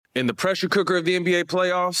In the pressure cooker of the NBA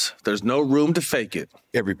playoffs, there's no room to fake it.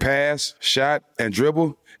 Every pass, shot, and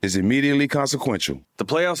dribble is immediately consequential. The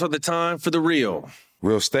playoffs are the time for the real.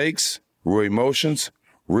 Real stakes, real emotions,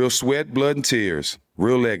 real sweat, blood, and tears,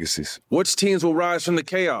 real legacies. Which teams will rise from the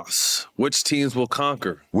chaos? Which teams will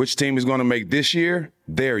conquer? Which team is going to make this year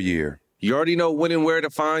their year? You already know when and where to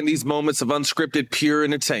find these moments of unscripted, pure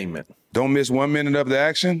entertainment. Don't miss 1 minute of the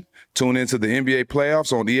action. Tune into the NBA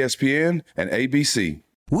playoffs on ESPN and ABC.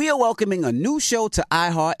 We are welcoming a new show to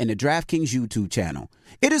iHeart and the DraftKings YouTube channel.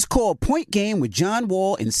 It is called Point Game with John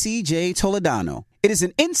Wall and CJ Toledano. It is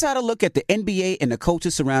an insider look at the NBA and the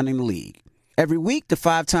coaches surrounding the league. Every week, the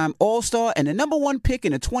 5-time All-Star and the number 1 pick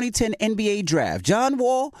in the 2010 NBA Draft, John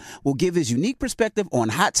Wall, will give his unique perspective on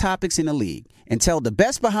hot topics in the league and tell the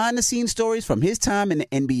best behind-the-scenes stories from his time in the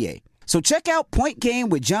NBA. So check out Point Game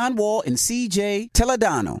with John Wall and CJ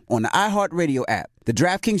Toledano on the iHeartRadio app, the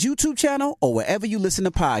DraftKings YouTube channel, or wherever you listen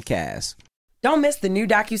to podcasts. Don't miss the new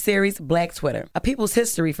docuseries Black Twitter, A People's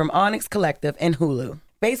History from Onyx Collective and Hulu.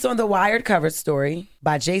 Based on the Wired cover story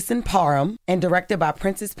by Jason Parham and directed by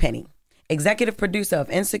Princess Penny. Executive producer of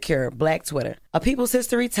Insecure, Black Twitter. A People's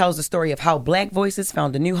History tells the story of how Black voices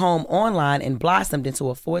found a new home online and blossomed into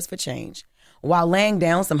a force for change, while laying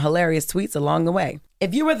down some hilarious tweets along the way.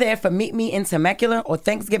 If you were there for Meet Me in Temecula or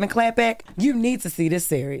Thanksgiving Clapback, you need to see this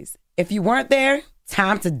series. If you weren't there,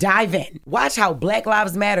 time to dive in. Watch how Black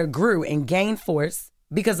Lives Matter grew and gained force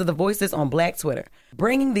because of the voices on Black Twitter,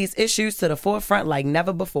 bringing these issues to the forefront like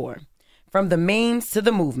never before. From the memes to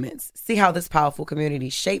the movements, see how this powerful community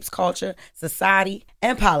shapes culture, society,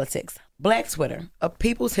 and politics. Black Twitter, A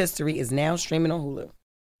People's History, is now streaming on Hulu.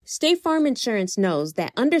 State Farm Insurance knows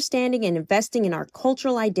that understanding and investing in our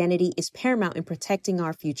cultural identity is paramount in protecting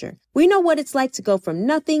our future. We know what it's like to go from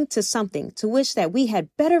nothing to something, to wish that we had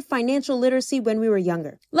better financial literacy when we were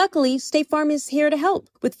younger. Luckily, State Farm is here to help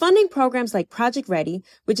with funding programs like Project Ready,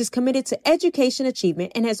 which is committed to education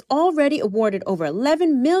achievement and has already awarded over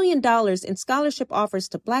 $11 million in scholarship offers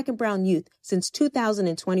to Black and Brown youth since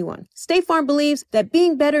 2021. State Farm believes that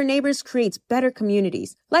being better neighbors creates better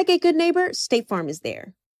communities. Like a good neighbor, State Farm is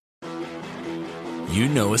there. You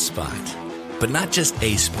know a spot, but not just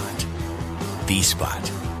a spot, the spot.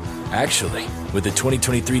 Actually, with the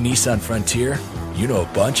 2023 Nissan Frontier, you know a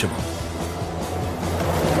bunch of them.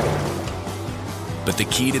 But the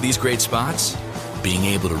key to these great spots? Being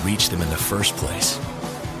able to reach them in the first place.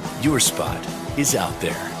 Your spot is out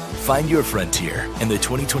there. Find your Frontier in the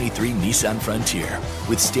 2023 Nissan Frontier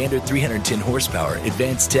with standard 310 horsepower,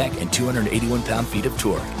 advanced tech, and 281 pound-feet of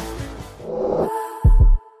torque.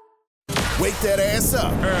 Wake that ass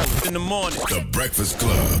up. Early in the morning. The Breakfast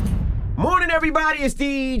Club. Morning, everybody. It's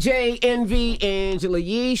DJ Envy, Angela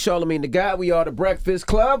Yee, Charlamagne the God. We are the Breakfast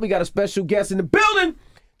Club. We got a special guest in the building.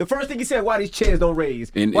 The first thing he said, why these chairs don't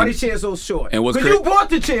raise? Why these chairs so short? Because you bought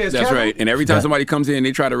the chairs, That's Kevin. right. And every time somebody comes in,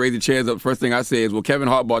 they try to raise the chairs up. First thing I say is, well, Kevin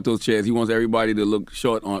Hart bought those chairs. He wants everybody to look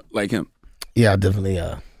short like him. Yeah, I definitely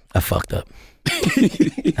I fucked up.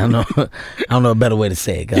 I don't know a better way to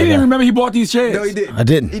say it. He didn't remember he bought these chairs. No, he didn't. I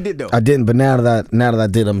didn't. He did, though. I didn't, but now that I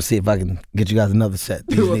did, I'm going to see if I can get you guys another set.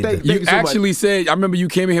 Well, thank You you so actually much. said, I remember you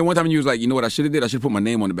came in here one time and you was like, you know what I should have did? I should put my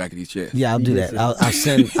name on the back of these chairs. Yeah, I'll do that. I'll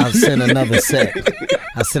send another set.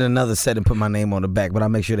 I'll send another set and put my name on the back, but I'll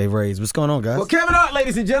make sure they raise. What's going on, guys? Well, Kevin Hart,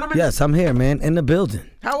 ladies and gentlemen. Yes, I'm here, man, in the building.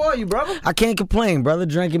 How are you, brother? I can't complain, brother.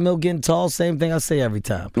 Drinking milk, getting tall, same thing I say every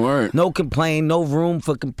time. Word. No complain, no room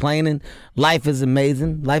for complaining. Life is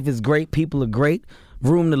amazing. Life is great. People are great.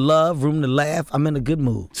 Room to love, room to laugh. I'm in a good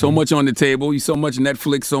mood. So much on the table. You so much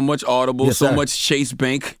Netflix, so much Audible, Yes, so sir. much Chase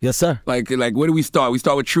Bank. Yes, sir. Like where do we start? We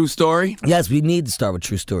start with True Story? Yes, we need to start with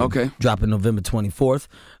True Story. Okay. Dropping November 24th.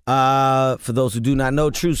 For those who do not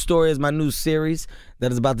know, True Story is my new series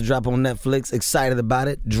that is about to drop on Netflix. Excited about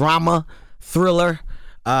it. Drama, thriller.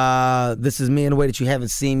 This is me in a way that you haven't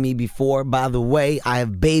seen me before. By the way, I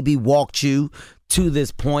have baby walked you to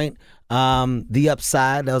this point. The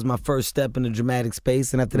Upside, that was my first step in the dramatic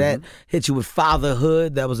space. And after that, hit you with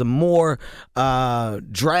Fatherhood. That was a more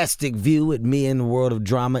drastic view at me in the world of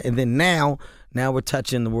drama. And then now we're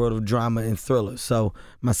touching the world of drama and thriller. So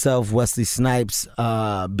myself, Wesley Snipes,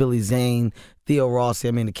 Billy Zane, Theo Rossi.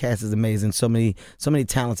 I mean, the cast is amazing. So many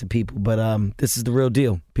talented people. But this is the real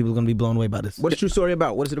deal. People are going to be blown away by this. What's True Story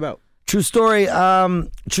about? What is it about? True Story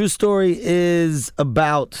is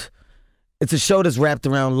about... It's a show that's wrapped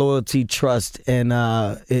around loyalty, trust, and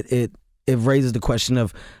it raises the question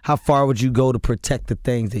of how far would you go to protect the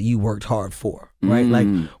things that you worked hard for, right? Like,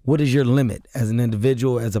 what is your limit as an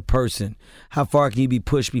individual, as a person? How far can you be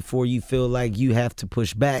pushed before you feel like you have to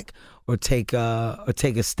push back or take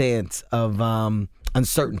a stance of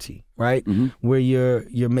uncertainty, right? Where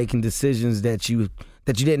you're making decisions that you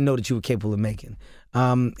didn't know that you were capable of making.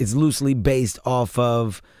 It's loosely based off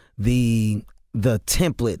of the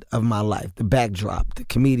template of my life, the backdrop, the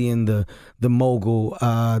comedian, the mogul.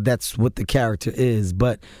 That's what the character is.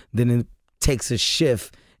 But then it takes a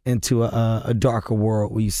shift into a darker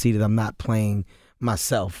world where you see that I'm not playing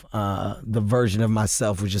myself. The version of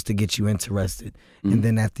myself was just to get you interested. And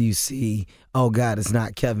then after you see, oh God, it's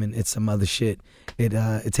not Kevin, it's some other shit,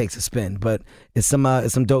 it takes a spin. But it's some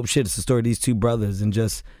dope shit. It's the story of these two brothers and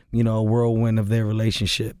just, a whirlwind of their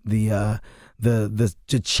relationship. The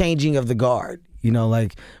changing of the guard.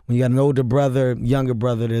 Like when you got an older brother, younger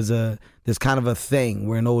brother, there's kind of a thing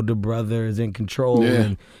where an older brother is in control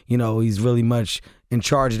and, he's really much in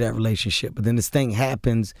charge of that relationship. But then this thing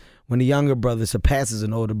happens when the younger brother surpasses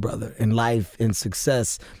an older brother in life, in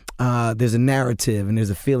success. There's a narrative and there's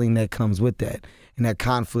a feeling that comes with that. And that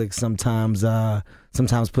conflict sometimes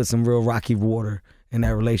puts some real rocky water in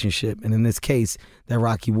that relationship. And in this case, that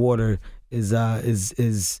rocky water is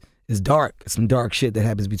dark. Some dark shit that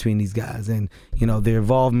happens between these guys, and their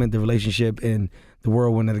involvement, the relationship, and the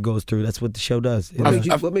whirlwind that it goes through. That's what the show does.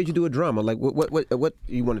 What made you do a drama? Like what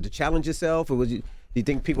you wanted to challenge yourself, or do you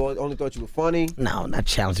think people only thought you were funny? No, I'm not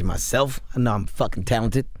challenging myself. I know I'm fucking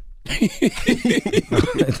talented.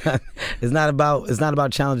 It's not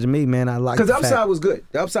about challenging me, man. I like because the upside was good.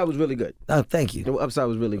 The upside was really good. Oh, thank you. The upside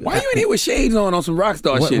was really good. Why you in here with shades on some rock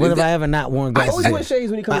star shit? When have I ever not worn glasses? I always wear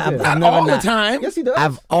shades when he comes in. All the time. Yes, he does.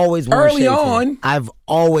 I've always worn early shades on. I've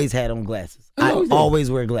always had on glasses. I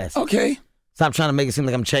always wear glasses. Okay. Stop trying to make it seem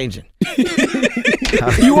like I'm changing.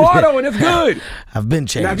 You are though, and it's good. I've been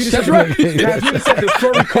changed. Now, if you just said the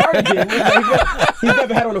furry cardigan, he's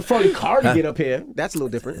never had on a furry cardigan up here. That's a little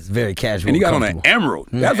different. It's very casual. And he got on an emerald.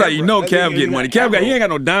 That's how you know Kev getting money. Kev he ain't got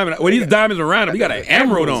no diamond. Well, these diamonds around him. He got an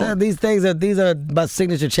emerald on. So these are my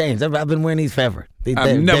signature chains. I've been wearing these forever.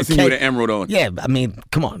 I've never seen you with an emerald on. Yeah, I mean,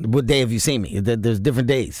 come on. What day have you seen me? There's different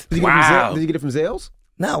days. Wow. Did you get it from Zales?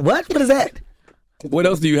 No, what? What is that? What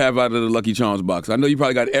else do you have out of the Lucky Charms box? I know you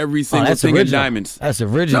probably got every single thing of diamonds. That's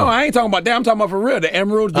original. No, I ain't talking about that. I'm talking about for real. The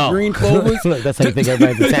emeralds, the green clovers. Look, that's how you think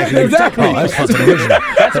everybody's attacking me. Exactly. Oh, that's fucking original.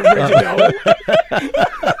 That's original.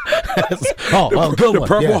 Good one. The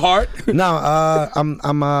purple heart. No, I'm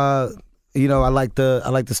I like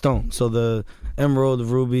the stones. So the emerald, the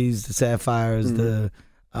rubies, the sapphires, the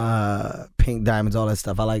pink diamonds, all that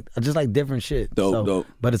stuff. I just like different shit. Dope.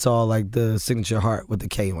 But it's all like the signature heart with the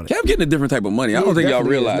K on it. Kev getting a different type of money. I don't think y'all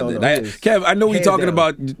realize that. Kev, I know we're talking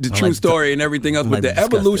about the true story and everything else, but the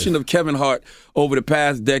evolution of Kevin Hart over the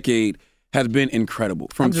past decade has been incredible.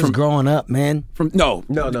 From growing up, man.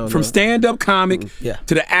 From stand-up comic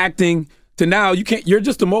to the acting to now, you're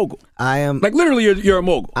just a mogul. I am. Like literally, you're a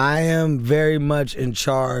mogul. I am very much in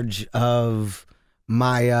charge of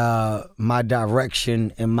my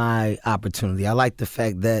direction and my opportunity. I like the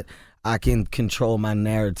fact that I can control my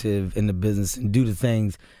narrative in the business and do the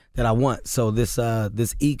things that I want. So this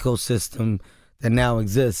ecosystem that now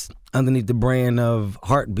exists underneath the brand of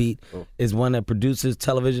Heartbeat is one that produces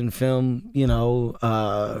television, film,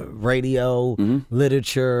 radio,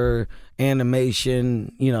 literature,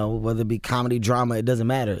 animation, whether it be comedy, drama, it doesn't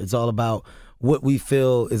matter. It's all about what we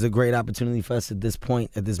feel is a great opportunity for us at this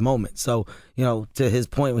point, at this moment. So, to his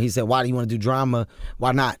point when he said, why do you want to do drama?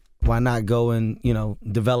 Why not? Why not go and,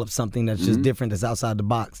 develop something that's just different, that's outside the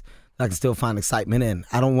box, that I can still find excitement in?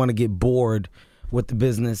 I don't want to get bored with the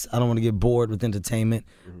business. I don't want to get bored with entertainment.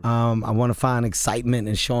 I want to find excitement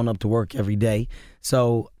in showing up to work every day.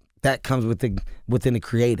 So that comes within the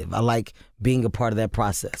creative. I like being a part of that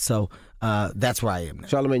process. So that's where I am now.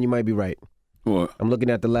 Charlamagne, you might be right. What? I'm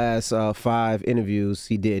looking at the last 5 interviews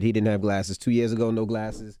he did. He didn't have glasses. 2 years ago, no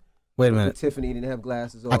glasses. Wait a minute. Tiffany didn't have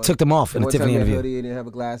glasses on. I took them off in the Tiffany interview. He didn't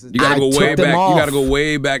have glasses. You gotta go way back. You gotta go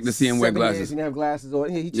way back to see him wear glasses. He didn't have glasses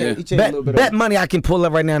on. He changed a little bit. Bet money I can pull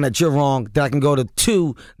up right now that you're wrong. That I can go to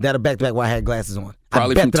 2 that are back to back where I had glasses on.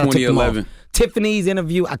 Probably from 2011. Tiffany's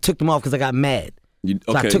interview, I took them off because I got mad.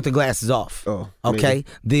 So I took the glasses off. Okay.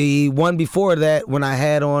 The one before that, when I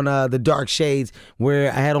had on the dark shades, where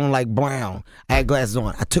I had on like brown, I had glasses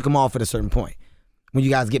on. I took them off at a certain point. When you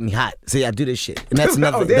guys get me hot, see, I do this shit, and that's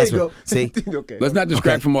another. There you go. See, okay. Let's not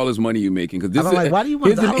distract from all this money you're making, because why do you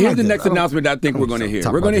want? Here's the next announcement I think we're going to hear.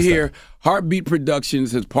 We're going to hear Heartbeat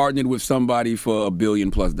Productions has partnered with somebody for $1 billion+.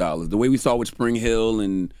 The way we saw with Spring Hill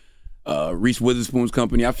and Reese Witherspoon's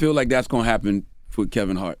company, I feel like that's going to happen for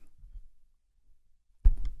Kevin Hart.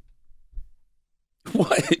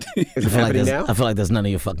 What? Is it happening now? I feel like that's none of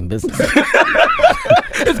your fucking business.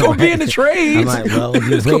 It's going to be in the trades. I'm like, well,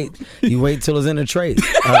 you wait till it's in the trades.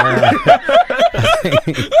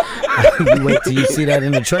 You wait till you see that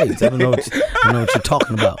in the trades. I don't know what you're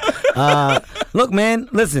talking about. Look, man,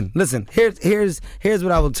 listen. Here's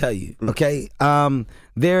what I will tell you. Okay,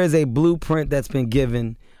 there is a blueprint that's been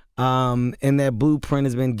given. And that blueprint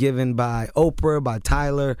has been given by Oprah, by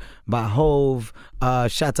Tyler, by Hove.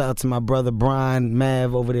 Shout out to my brother Brian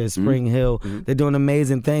Mav over there at Spring Hill. They're doing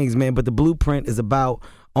amazing things, man. But the blueprint is about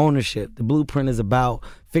ownership. The blueprint is about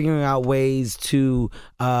figuring out ways to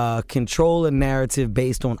control a narrative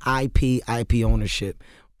based on IP ownership.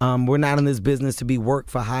 We're not in this business to be work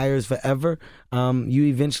for hires forever. You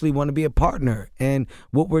eventually want to be a partner. And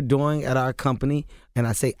what we're doing at our company, and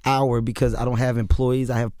I say our because I don't have employees,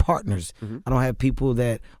 I have partners. I don't have people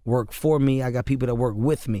that work for me. I got people that work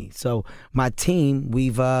with me. So my team,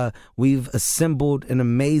 we've assembled an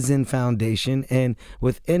amazing foundation, and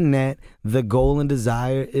within that, the goal and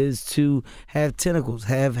desire is to have tentacles,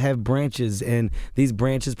 have branches, and these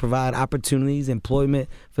branches provide opportunities, employment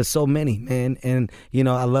for so many, man. And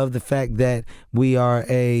I love the fact that we are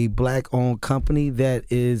a Black-owned company that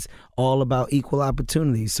is all about equal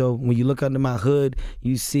opportunity. So when you look under my hood,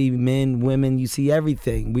 you see men, women, you see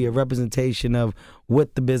everything. We are a representation of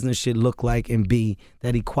what the business should look like and be.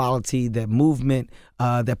 That equality, that movement,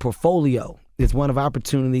 that portfolio is one of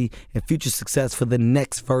opportunity and future success for the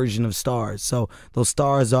next version of stars. So those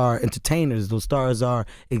stars are entertainers, those stars are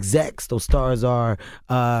execs, those stars are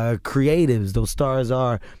creatives, those stars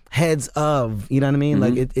are heads of, you know what I mean?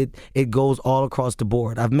 Like it goes all across the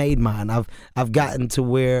board. I've made mine. I've gotten to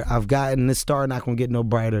where I've gotten. This star not gonna get no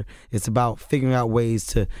brighter. It's about figuring out ways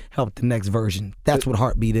to help the next version. That's what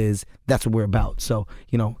Heartbeat is. That's what we're about. So,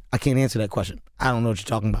 I can't answer that question. I don't know what you're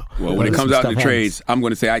talking about. Well, when it comes out in the trades, I'm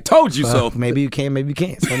going to say, I told you so. Maybe you can, maybe you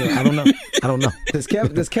can't. So, I don't know. Does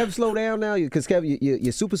Kev slow down now? Because Kev,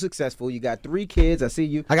 you're super successful. You got 3 kids. I see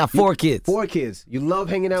you. I got 4 kids. 4 kids. You love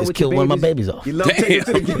hanging out Just with your killed babies. one of my babies off. You love taking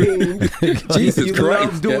to the game. Jesus you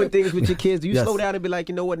Christ. love doing things with your kids. Do you Yes. slow down and be like,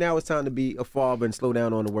 you know what, now it's time to be a father and slow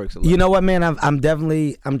down on the works a little? You know what, man? I'm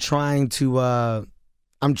trying to.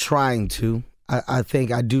 I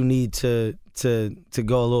think I do need to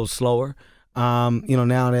go a little slower.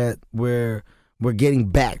 Now that we're getting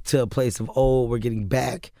back to a place of old, we're getting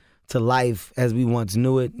back to life as we once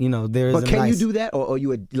knew it. There is. But can you do that, or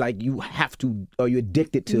you you have to? Are you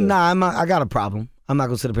addicted to? Nah, I got a problem. I'm not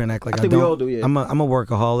gonna sit up here and act like I think don't. we all do, yeah. I'm a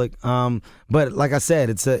workaholic. But like I said,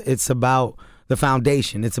 it's about the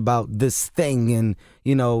foundation. It's about this thing, and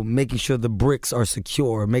making sure the bricks are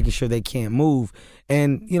secure, making sure they can't move.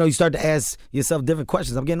 And you start to ask yourself different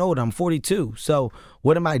questions. I'm getting older. I'm 42. So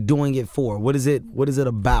what am I doing it for? What is it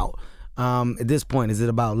about? At this point, is it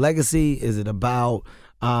about legacy? Is it about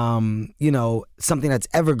something that's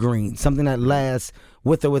evergreen, something that lasts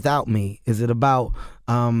with or without me? Is it about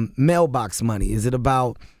mailbox money? Is it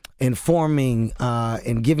about informing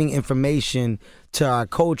and giving information to our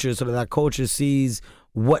culture so that our culture sees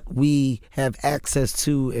what we have access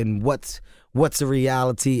to and what's a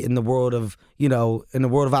reality in the world of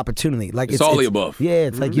opportunity? Like it's all the above. Yeah,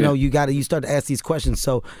 it's like you start to ask these questions.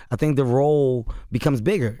 So I think the role becomes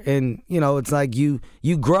bigger, and it's like you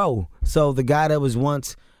grow. So the guy that was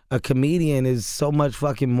once a comedian is so much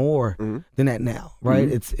fucking more than that now, right?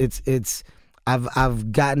 It's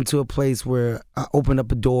I've gotten to a place where I opened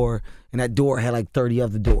up a door, and that door had like 30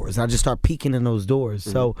 other doors. And I just start peeking in those doors.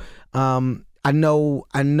 So I know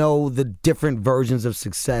the different versions of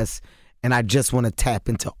success, and I just want to tap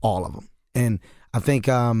into all of them. And I think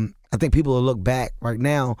people will look back right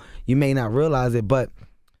now. You may not realize it, but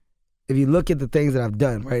if you look at the things that I've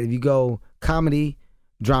done, right? If you go comedy,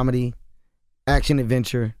 dramedy, action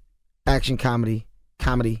adventure, action comedy,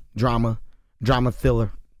 drama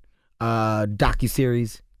thriller,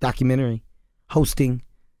 docuseries, documentary, hosting,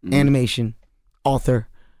 animation, author,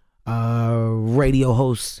 radio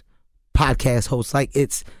host, podcast host. Like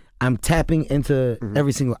I'm tapping into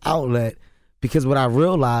every single outlet, because what I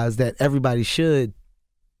realized that everybody should,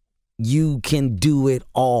 you can do it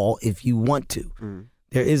all if you want to.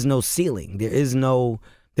 There is no ceiling. There is no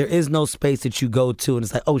space that you go to and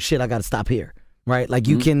it's like, oh shit, I got to stop here, right? Like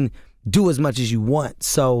you can do as much as you want.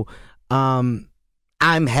 So I'm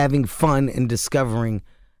having fun and discovering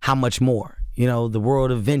how much more. The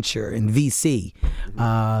world of venture and VC,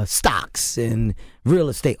 stocks and real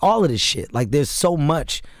estate, all of this shit. Like there's so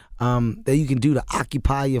much that you can do to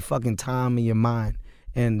occupy your fucking time and your mind.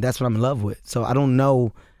 And that's what I'm in love with. So I don't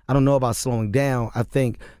know about slowing down. I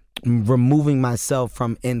think removing myself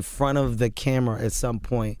from in front of the camera at some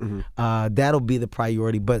point, that'll be the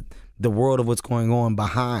priority. But the world of what's going on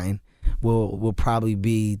behind will probably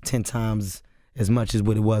be 10 times as much as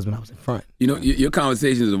what it was when I was in front. You know, your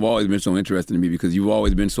conversations have always been so interesting to me because you've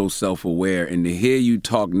always been so self-aware. And to hear you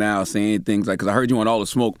talk now, saying things like, because I heard you on All the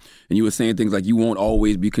Smoke, and you were saying things like you won't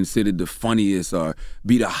always be considered the funniest or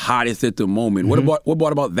be the hottest at the moment. Mm-hmm. What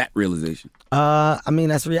brought about that realization? I mean,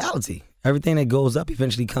 that's reality. Everything that goes up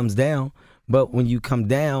eventually comes down. But when you come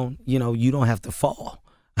down, you know, you don't have to fall.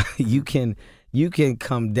 You can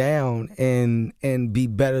come down and be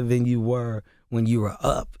better than you were when you were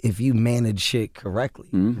up if you manage shit correctly,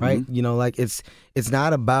 right? You know, like it's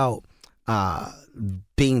not about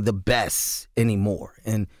being the best anymore,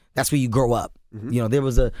 and that's where you grow up. You know, there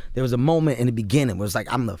was a moment in the beginning where it's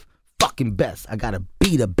like, I'm the fucking best. I gotta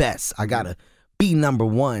be the best. I gotta be number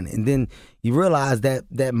one, and then you realize that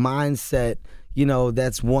mindset, you know,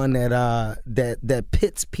 that's one that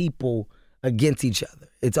pits people against each other.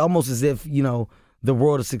 It's almost as if, you know, the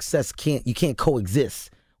world of success can't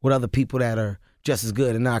coexist with other people that are just as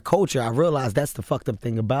good. In our culture, I realize that's the fucked up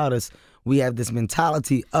thing about us. We have this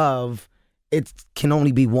mentality of it can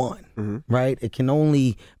only be one, right? It can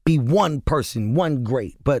only be one person, one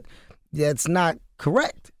great. But that's not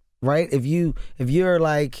correct, right? If you're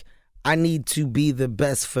like, I need to be the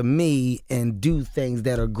best for me and do things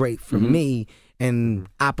that are great for me and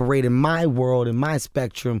operate in my world, in my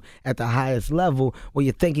spectrum at the highest level, well,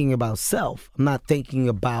 you're thinking about self. I'm not thinking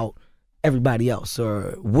about everybody else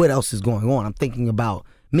or what else is going on. I'm thinking about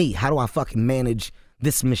me. How do I fucking manage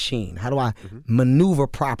this machine? How do I maneuver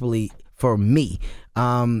properly for me?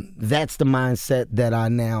 That's the mindset that I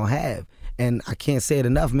now have. And I can't say it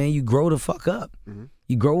enough, man. You grow the fuck up.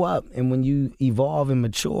 You grow up. And when you evolve and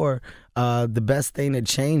mature, the best thing that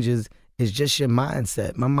changes is just your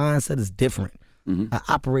mindset. My mindset is different. I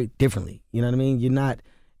operate differently. You know what I mean?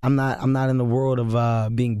 I'm not in the world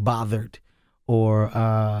of being bothered or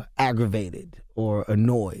aggravated or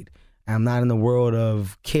annoyed. I'm not in the world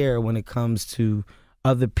of care when it comes to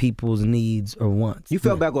other people's needs or wants. You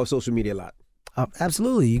fell back off social media a lot.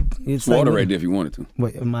 Absolutely. It's Water right there if you wanted to.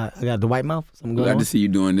 Wait, I got the white mouth? I got to see you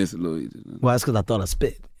doing this a little. Well, that's because I thought I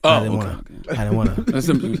spit. Oh, I didn't want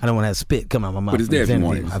to have spit come out my mouth. But it's there if you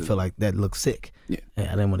want it. I feel like that looks sick. Yeah, I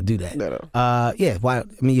didn't want to do that. No. Yeah. Why? I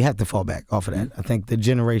mean, you have to fall back off of that. I think the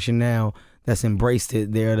generation now that's embraced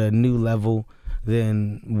it, they're at a new level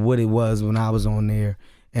than what it was when I was on there.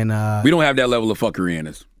 And we don't have that level of fuckery in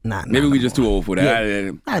us. Maybe we just too old for that.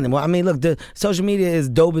 Yeah. Not anymore. I mean, look, the social media is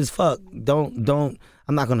dope as fuck. Don't.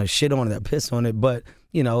 I'm not gonna shit on it or piss on it, but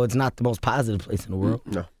you know, it's not the most positive place in the world.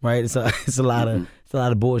 No. Right? It's a lot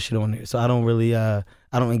of bullshit on there. So I don't really I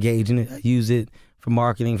don't engage in it. I use it for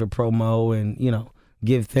marketing, for promo, and you know,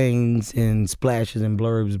 give things in splashes and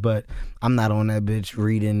blurbs. But I'm not on that bitch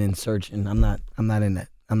reading and searching. I'm not in that.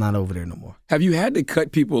 I'm not over there no more. Have you had to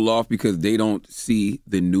cut people off because they don't see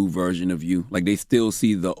the new version of you? Like they still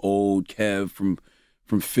see the old Kev from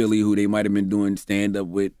Philly who they might have been doing stand-up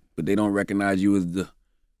with, but they don't recognize you as the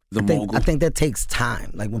mogul? I think that takes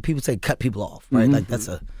time. Like when people say cut people off, right? Like that's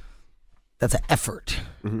an effort.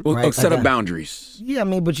 Well, right? set up boundaries. Yeah, I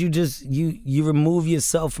mean, but you just you remove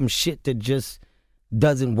yourself from shit that just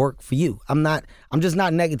doesn't work for you. I'm just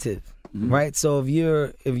not negative, right? So if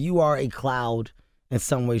you are a cloud in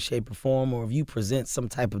some way, shape, or form, or if you present some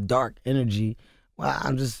type of dark energy, well,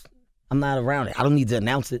 I'm not around it. I don't need to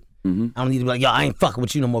announce it. I don't need to be like, yo, I ain't fucking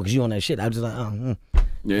with you no more because you on that shit. I'm just like,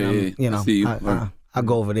 you know, I see you. I'll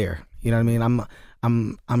go over there. You know what I mean?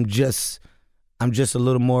 I'm just a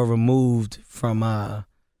little more removed from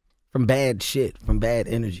bad shit, from bad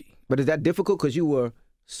energy. But is that difficult because you were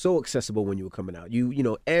so accessible when you were coming out? You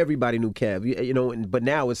know, everybody knew Kev. You know, but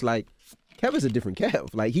now it's like Kev is a different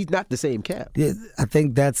Kev. Like he's not the same Kev. Yeah, I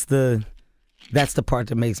think that's the part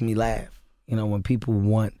that makes me laugh. You know, when people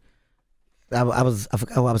want. I was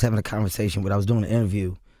having a conversation I was doing an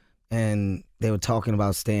interview, and they were talking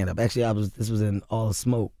about stand up. Actually, this was in All the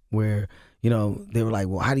Smoke where, you know, they were like,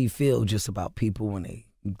 well, how do you feel just about people when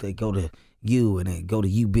they go to you and they go to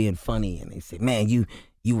you being funny and they say, man, you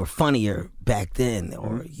were funnier back then,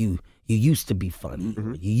 or you used to be funny,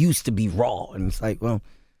 or you used to be raw. And it's like, well,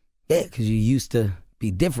 yeah, because you used to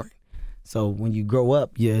be different. So when you grow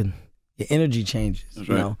up, your energy changes. That's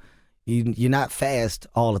you right. know, you're not fast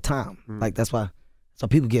all the time. Like that's why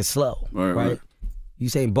people get slow, right?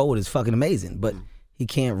 Usain Bolt is fucking amazing, but he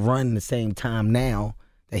can't run the same time now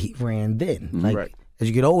that he ran then. Like as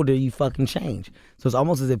you get older, you fucking change. So it's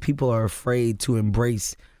almost as if people are afraid to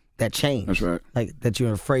embrace that change. That's right. Like that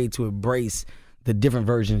you're afraid to embrace the different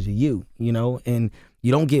versions of you, you know, and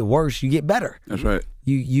you don't get worse, you get better. That's right.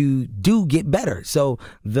 You do get better. So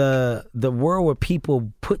the world where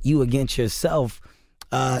people put you against yourself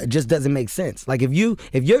just doesn't make sense. Like if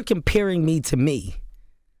you're comparing me to me,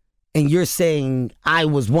 and you're saying I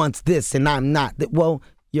was once this and I'm not. Well,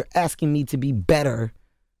 you're asking me to be better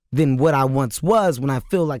than what I once was when I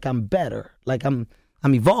feel like I'm better, like I'm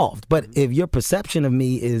evolved. But if your perception of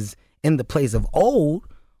me is in the place of old,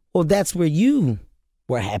 well, that's where you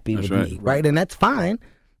were happy with me, right? And that's fine.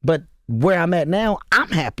 But where I'm at now, I'm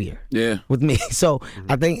happier with me. So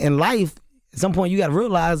I think in life, at some point you got to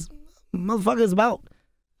realize, motherfucker, it's about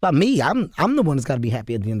me. I'm the one that's got to be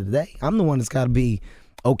happy at the end of the day. I'm the one that's got to be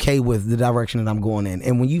okay with the direction that I'm going in.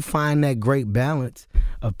 And when you find that great balance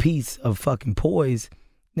of peace, of fucking poise,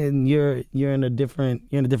 then you're in a different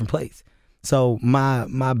place. So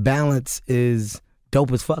my balance is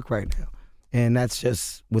dope as fuck right now. And that's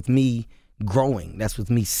just with me growing. That's with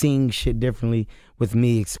me seeing shit differently, with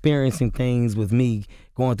me experiencing things, with me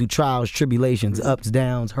going through trials, tribulations, ups,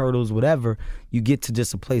 downs, hurdles, whatever. You get to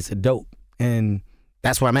just a place of dope. And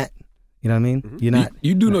that's where I'm at. You know what I mean? You're not.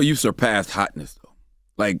 You do know you've surpassed hotness, though.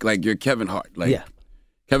 Like you're Kevin Hart. Like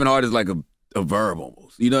Kevin Hart is like a verb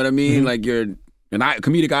almost. You know what I mean? Like you're a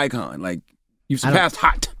comedic icon. Like you've surpassed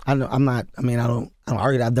hot. I know. I'm not. I mean, I don't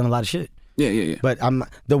argue that I've done a lot of shit. Yeah. But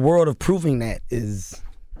the world of proving that is,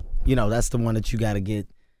 that's the one that you got to get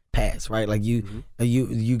past, right? Like you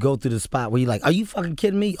go through the spot where you're like, are you fucking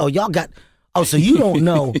kidding me? Oh, y'all got. Oh, so you don't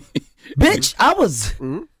know, bitch? I was.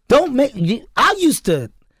 Don't make. I used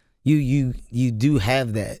to. You do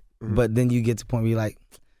have that, but then you get to the point where you're like,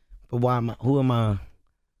 but why am I? Who am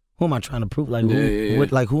I trying to prove? Like,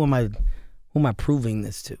 who am I proving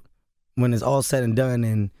this to? When it's all said and done,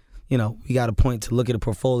 and we got a point to look at a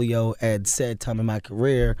portfolio at said time in my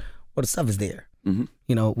career. Well, the stuff is there.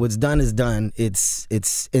 What's done is done. It's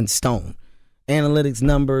in stone. Analytics,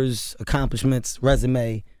 numbers, accomplishments,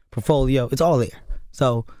 resume, portfolio. It's all there.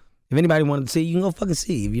 So if anybody wanted to see, you can go fucking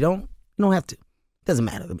see. If you don't have to. It doesn't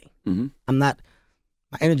matter to me. I'm not.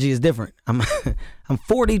 My energy is different. I'm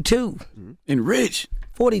 42 and rich,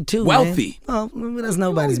 42, wealthy. Man. Oh, that's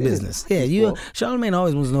nobody's business. Yeah, Charlamagne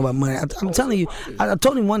always wants to know about money. I'm telling you, I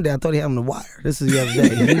told him one day I thought he had him on the wire. This is the other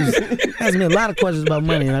day. He was asking me a lot of questions about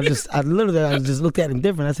money, and I just looked at him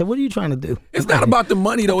different. I said, "What are you trying to do?" It's not about the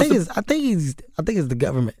money though. I think it's the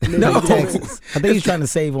government. No, taxes. I think he's trying to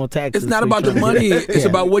save on taxes. It's not about the money. It's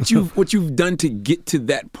about what you've done to get to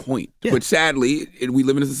that point. Yeah. But sadly, we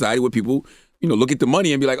live in a society where people, look at the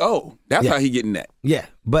money and be like, "Oh, that's how he getting that." Yeah,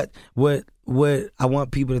 but what I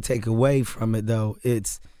want people to take away from it though,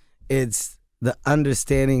 it's the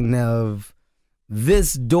understanding of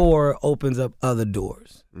this door opens up other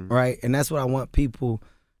doors, right? And that's what I want people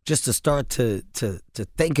just to start to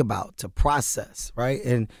think about, to process, right?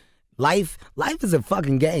 And life is a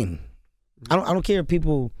fucking game. I don't care if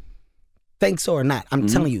people think so or not. I'm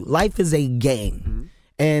telling you, life is a game,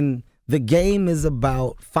 and the game is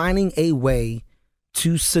about finding a way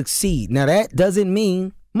to succeed. Now that doesn't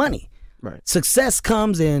mean money. Right. Success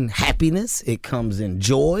comes in happiness. It comes in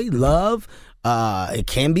joy, love. It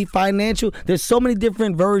can be financial. There's so many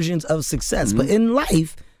different versions of success. But in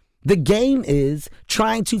life, the game is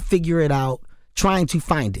trying to figure it out, trying to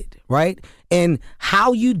find it, right? And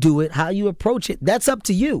how you do it, how you approach it, that's up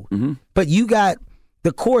to you. But you got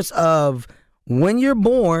the course of when you're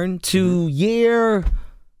born to year,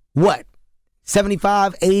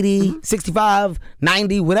 75, 80, 65,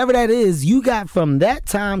 90, whatever that is, you got from that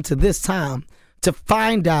time to this time to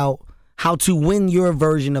find out how to win your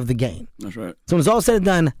version of the game. That's right. So when it's all said and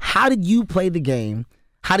done, how did you play the game?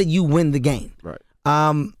 How did you win the game? Right.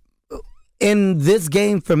 In this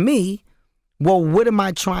game for me, well, what am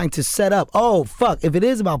I trying to set up? Oh, fuck. If it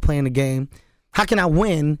is about playing the game, how can I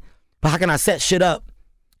win? But how can I set shit up?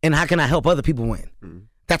 And how can I help other people win?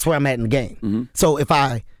 That's where I'm at in the game. So if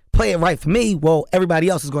I play it right for me, well, everybody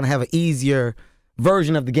else is going to have an easier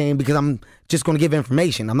version of the game because I'm just going to give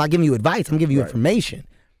information. I'm not giving you advice. I'm giving you information.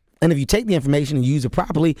 And if you take the information and use it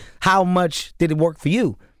properly, how much did it work for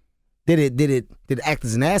you? Did it act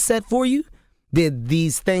as an asset for you? Did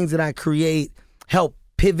these things that I create help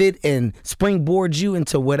pivot and springboard you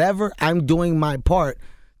into whatever? I'm doing my part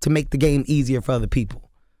to make the game easier for other people.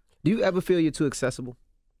 Do you ever feel you're too accessible?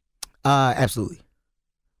 Absolutely.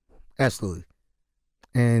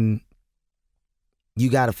 And you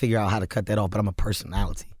got to figure out how to cut that off. But I'm a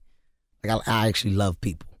personality. Like I actually love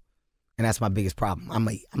people, and that's my biggest problem.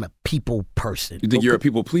 I'm a people person. You think you're a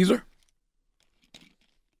people pleaser?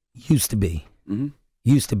 Used to be. It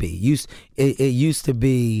used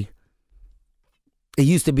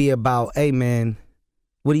to be about, hey man,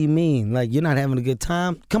 what do you mean? Like you're not having a good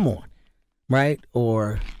time? Come on, right?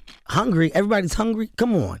 Or hungry? Everybody's hungry.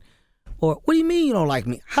 Come on. Or what do you mean you don't like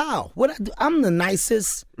me? How? What I do? I'm the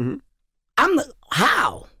nicest.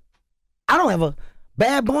 How? I don't have a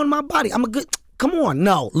bad bone in my body. I'm a good. come on.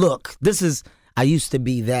 No, look, I used to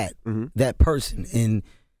be that person. And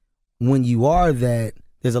when you are that,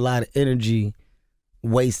 there's a lot of energy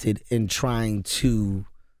wasted in trying to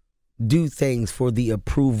do things for the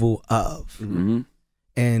approval of. Mm-hmm.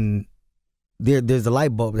 And there's a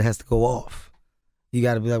light bulb that has to go off. You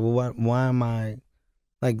got to be like, well, why am I,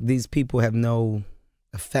 like, these people have no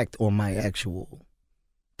effect on my actual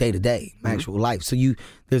day-to-day, my actual life. So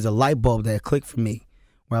there's a light bulb that clicked for me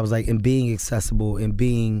where I was like, in being accessible and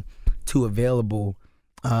being too available,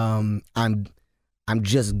 I'm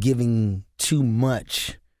just giving too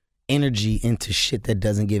much energy into shit that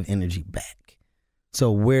doesn't give energy back.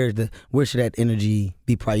 So where should that energy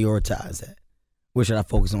be prioritized at? Where should I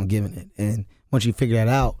focus on giving it? And once you figure that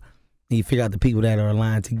out, and you figure out the people that are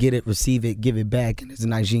aligned to get it, receive it, give it back, and it's a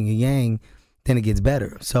nice yin and yang, then it gets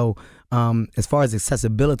better. So as far as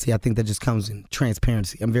accessibility, I think that just comes in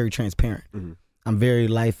transparency. I'm very transparent. I'm very,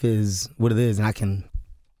 life is what it is, and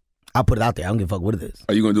I'll put it out there. I don't give a fuck what it is.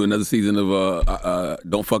 Are you going to do another season of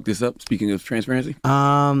Don't Fuck This Up, speaking of transparency?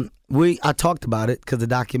 I talked about it because the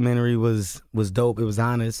documentary was dope. It was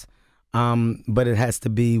honest. But it has to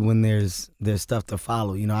be when there's stuff to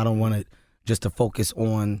follow. You know, I don't want it just to focus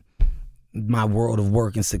on my world of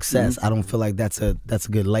work and success. I don't feel like that's a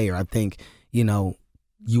good layer. I think, you know,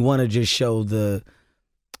 you want to just show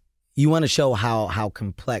how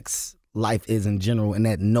complex life is in general, and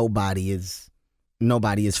that nobody is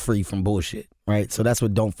free from bullshit, right? So that's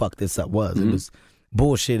what Don't Fuck This Up was. It was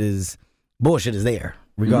bullshit is there,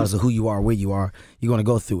 regardless of who you are, where you are. You're going to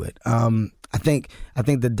go through it. I think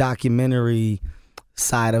the documentary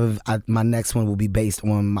side of my next one will be based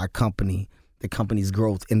on my company, the company's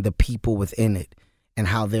growth, and the people within it, and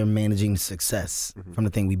how they're managing success from the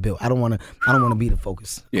thing we built. I don't want to be the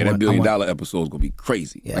focus. Yeah, that $1 billion episode is gonna be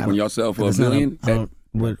crazy. Yeah, like when y'all sell for $1 billion.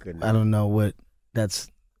 I don't know what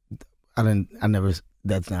that's. I didn't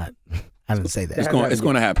say that. It's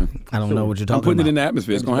going to happen. I don't know what you're talking about. I'm putting it in the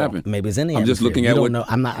atmosphere. It's going to happen. Maybe it's in the I'm atmosphere. just looking at you don't know.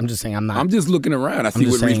 I'm just saying I'm not. I'm just looking around. I see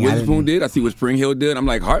what Reese Witherspoon did. I see what Spring Hill did. I'm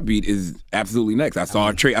like, Heartbeat is absolutely next. I saw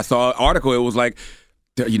an article. It was like,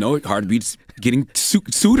 you know, Heartbeat's getting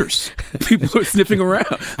suitors. People are sniffing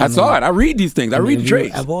around. I saw it. I read these things. I read the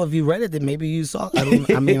trades. Well, if you read it, then maybe you saw it. I don't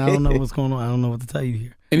know what's going on. I don't know what to tell you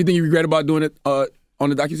here. Anything you regret about doing it on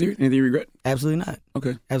the docuseries? Anything you regret? Absolutely not.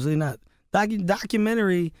 Okay. Absolutely not.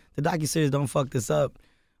 Documentary, the docuseries Don't Fuck This Up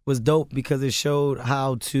was dope because it showed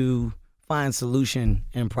how to find solution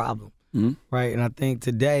and problem, right? And I think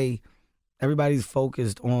today, everybody's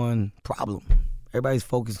focused on problem. Everybody's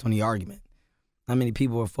focused on the argument. Not many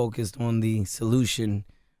people are focused on the solution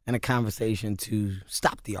and a conversation to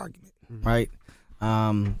stop the argument, right?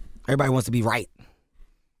 Everybody wants to be right.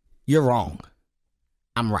 You're wrong.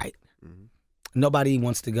 I'm right. Nobody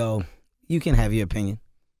wants to go, you can have your opinion.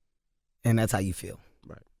 And that's how you feel.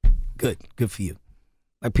 Right. Good for you.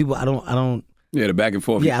 Like people, I don't. Yeah, the back and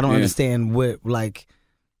forth. Yeah, I don't understand what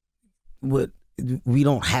we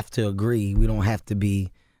don't have to agree. We don't have to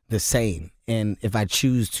be the same. And if I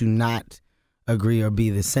choose to not agree or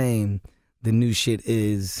be the same, the new shit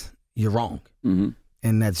is you're wrong. And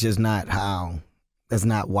that's just not that's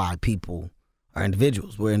not why people are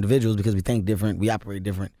individuals. We're individuals because we think different, we operate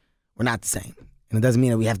different. We're not the same. And it doesn't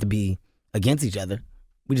mean that we have to be against each other.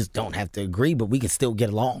 We just don't have to agree, but we can still get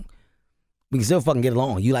along. We can still fucking get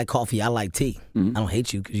along. You like coffee, I like tea. I don't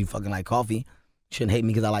hate you because you fucking like coffee. You shouldn't hate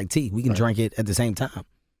me because I like tea. We can drink it at the same time.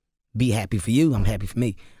 Be happy for you, I'm happy for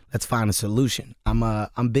me. Let's find a solution.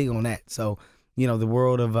 I'm big on that. So, you know, the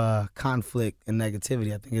world of conflict and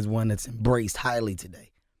negativity, I think, is one that's embraced highly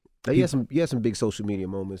today. Now, you had some big social media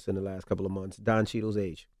moments in the last couple of months. Don Cheadle's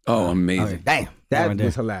age. Oh, amazing. Damn. That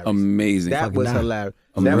was hilarious. Amazing. That was hilarious.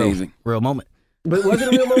 Amazing. Real moment. But was it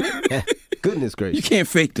a real moment? Yeah. Goodness gracious. You can't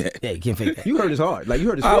fake that. Yeah, you can't fake that. You heard his heart. Like, you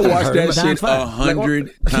heard his I feelings. watched that shit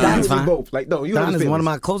 100 times. Don's both. Like, no, you Don heard his is one of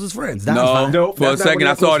feelings. my closest friends. No, for a second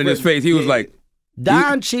I saw it in his face. He was like,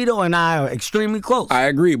 Don Cheadle and I are extremely close. I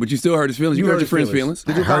agree, but you still hurt his feelings. You hurt your friend's feelings.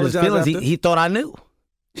 Did you hurt his feelings. He thought I knew.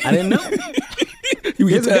 I didn't know.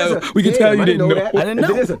 We can tell you didn't know. I didn't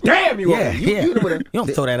know. Damn, you are. You don't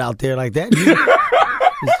throw that out there like that.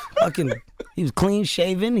 He was clean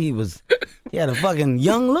shaven. He had a fucking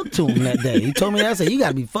young look to him that day. He told me that. I said, you got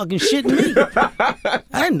to be fucking shitting me.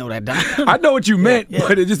 I didn't know that, Don. I know what you meant,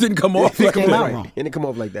 but it just didn't come off like came out that. wrong. It didn't come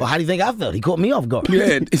off like that. Well, how do you think I felt? He caught me off guard.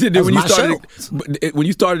 Yeah, when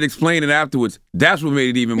you started explaining afterwards, that's what made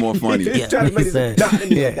it even more funny. He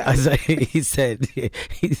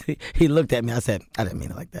looked at me. I said, I didn't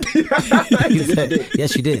mean it like that. He said,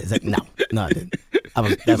 yes, you did. I said, no, I didn't.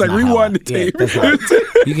 It's like rewind the tape.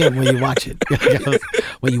 You get when you watch it.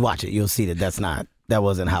 When you watch it, you'll see that's not That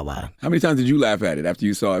wasn't how I. How many times did you laugh at it after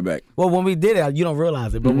you saw it back? Well, when we did it, you don't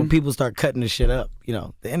realize it. But when people start cutting the shit up,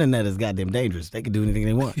 the internet is goddamn dangerous. They can do anything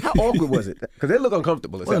they want. How awkward was it? Because they look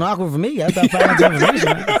uncomfortable. It wasn't awkward for me. I thought I found out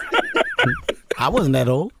information. I wasn't that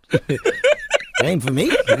old. It ain't for me.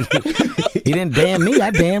 He didn't damn me.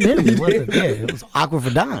 I damned him. It was awkward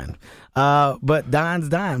for Don. But Don's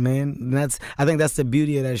Don, man. And I think that's the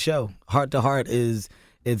beauty of that show. Heart to Heart is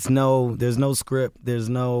there's no script. There's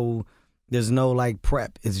no like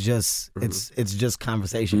prep. It's just it's just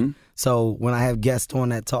conversation. Mm-hmm. So when I have guests on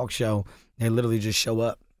that talk show, they literally just show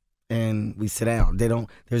up and we sit down.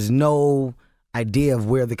 There's no idea of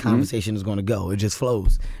where the conversation is going to go. It just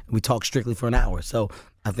flows. We talk strictly for an hour. So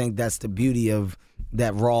I think that's the beauty of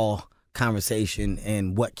that raw conversation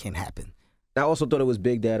and what can happen. I also thought it was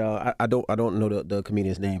big that I don't know the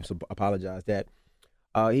comedian's name, so apologize, that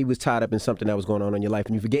he was tied up in something that was going on in your life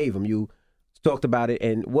and you forgave him. You talked about it,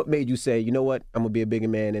 and what made you say, you know what, I'm going to be a bigger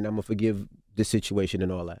man and I'm going to forgive this situation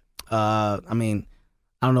and all that? I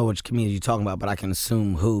don't know which comedian you're talking about, but I can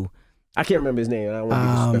assume who. I can't remember his name. I don't want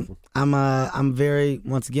to be disrespectful. I'm very,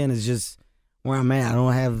 once again, it's just where I'm at. I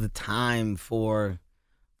don't have the time for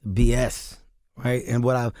BS, right? And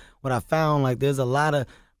what I found, like, there's a lot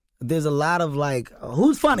of like,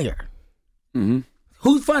 who's funnier? Mm-hmm.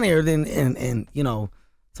 Who's funnier than, and some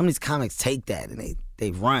of these comics take that and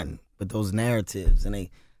they run with those narratives and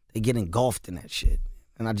they get engulfed in that shit.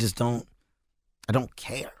 And I don't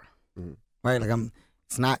care, right? Like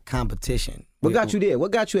it's not competition. What got you there?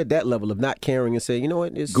 What got you at that level of not caring and say, you know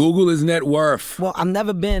what? Google is net worth. Well, I've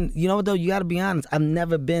never been, you know what though, you gotta be honest, I've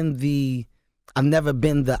never been the I'm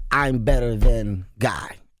better than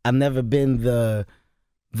guy. I've never been the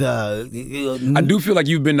I do feel like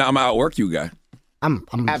you've been the I'm outwork you guy. I'm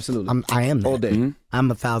absolutely. I am that. All day. Mm-hmm. I'm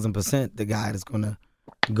 1,000% the guy that's gonna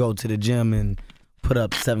go to the gym and put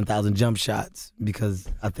up 7,000 jump shots because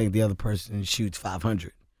I think the other person shoots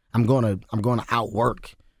 500. I'm gonna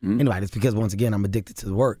outwork anybody. It's because once again I'm addicted to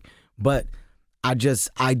the work. But I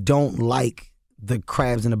don't like the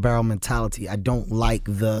crabs in the barrel mentality. I don't like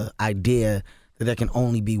the idea that there can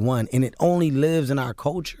only be one, and it only lives in our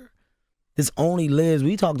culture. This only lives.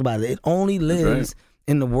 We talked about it. It only lives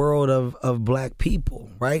in the world of black people,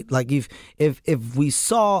 right? Like if we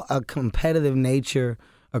saw a competitive nature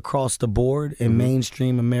across the board in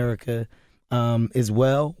mainstream America as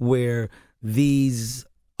well, where these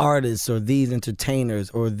artists or these entertainers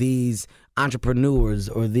or these entrepreneurs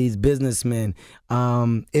or these businessmen,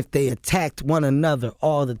 if they attacked one another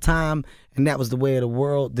all the time and that was the way of the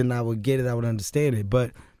world, then I would get it, I would understand it.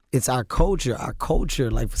 But it's our culture. Our culture,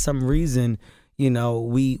 like for some reason,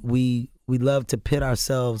 we love to pit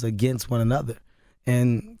ourselves against one another.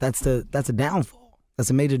 And that's a downfall. That's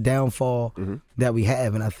a major downfall that we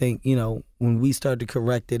have. And I think, when we start to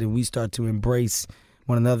correct it and we start to embrace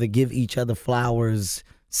one another, give each other flowers,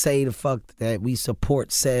 say the fuck that we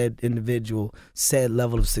support said individual, said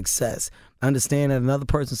level of success. Understand that another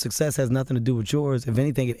person's success has nothing to do with yours. If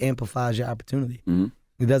anything, it amplifies your opportunity.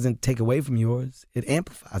 It doesn't take away from yours. It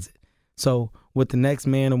amplifies it. So what the next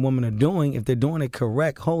man or woman are doing, if they're doing it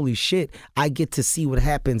correct, holy shit, I get to see what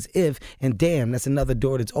happens if, and damn, that's another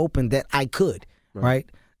door that's open that I could. Right?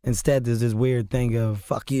 Instead, there's this weird thing of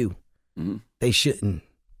fuck you. They shouldn't.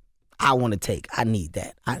 I want to take. I need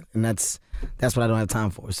that. And that's what I don't have time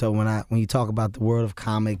for. So when you talk about the world of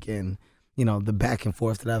comic and the back and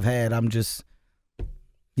forth that I've had, I'm just.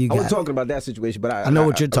 I wasn't talking about that situation, but I know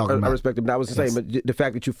what you're talking about. I respect it, but I was saying, but the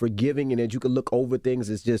fact that you're forgiving and that you can look over things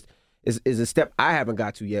is a step I haven't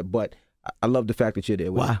got to yet. But I love the fact that you're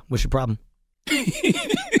there. Why? What's your problem?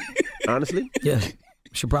 Honestly, yeah.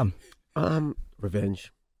 What's your problem?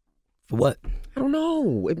 Revenge. For what? I don't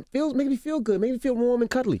know. It makes me feel good. Makes me feel warm and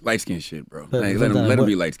cuddly. Light skin shit, bro. Let him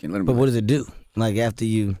be light skin. But what does it do? Like after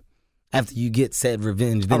you get said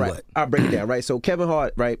revenge, then what? I'll break it down, right? So Kevin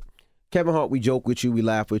Hart, right? Kevin Hart, we joke with you, we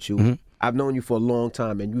laugh with you. I've known you for a long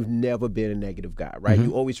time, and you've never been a negative guy, right?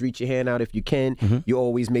 You always reach your hand out if you can. You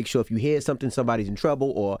always make sure if you hear something, somebody's in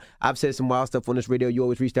trouble, or I've said some wild stuff on this radio, you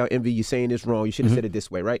always reached out, Envy, you're saying this wrong, you should have said it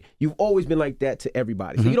this way, right? You've always been like that to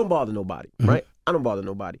everybody. So you don't bother nobody, right? I don't bother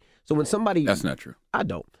nobody. So when somebody... That's not true. I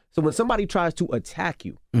don't. So when somebody tries to attack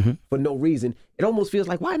you for no reason, it almost feels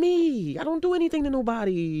like, why me? I don't do anything to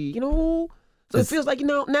nobody, So it feels like,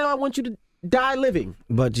 now I want you to die living.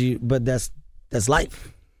 But that's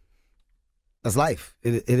life. That's life.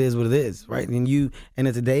 It is what it is, right? And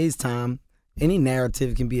in today's time, any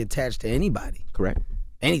narrative can be attached to anybody. Correct.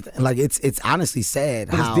 Anything. Like it's honestly sad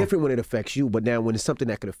but how it's different when it affects you, but now when it's something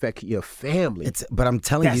that could affect your family. But I'm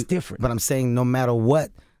telling you, that's different. But I'm saying no matter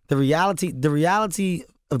what, the reality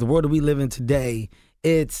of the world that we live in today,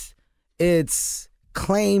 it's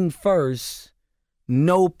claim first,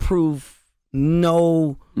 no proof,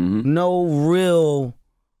 no real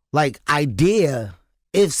idea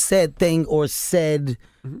if said thing or said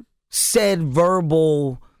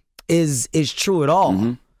verbal is true at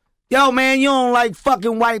all. Yo, man, you don't like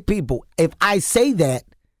fucking white people. If I say that,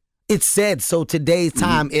 it's said, so today's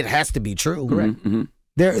time it has to be true. Correct.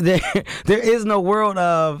 There is no world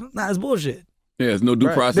of it's bullshit. Yeah, there's no due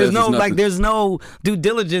process. There's no due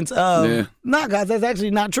diligence of guys, that's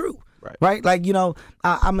actually not true. Right? Like, I'm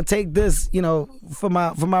gonna take this, for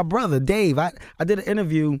my brother, Dave. I did an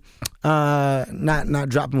interview, not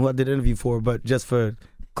dropping who I did an interview for, but just for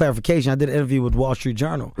clarification, I did an interview with Wall Street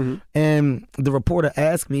Journal. And the reporter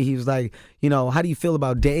asked me, he was like, how do you feel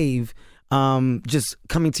about Dave just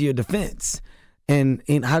coming to your defense? And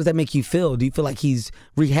how does that make you feel? Do you feel like he's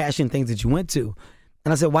rehashing things that you went to?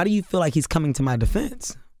 And I said, why do you feel like he's coming to my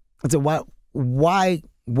defense? I said, why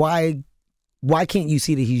can't you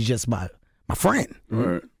see that he's just my friend?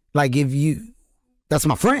 Right. Like, that's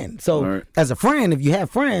my friend. So as a friend, if you have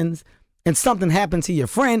friends and something happened to your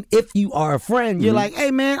friend, if you are a friend, you're like,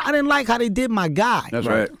 hey man, I didn't like how they did my guy. That's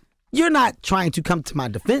right. You're not trying to come to my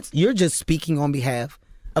defense. You're just speaking on behalf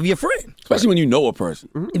of your friend. Especially when you know a person.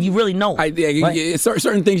 If you really know him.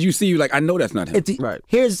 Certain things you see, you're like, I know that's not him. Right.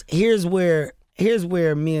 Here's where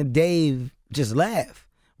me and Dave just laugh,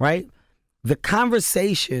 right? The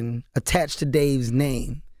conversation attached to Dave's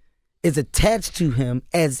name is attached to him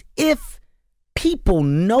as if people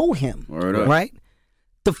know him, right?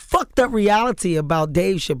 The fucked up reality about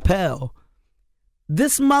Dave Chappelle,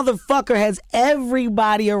 this motherfucker has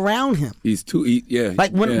everybody around him. He's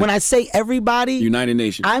when I say everybody, United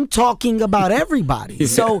Nations, I'm talking about everybody.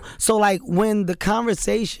 So like when the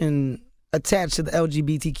conversation attached to the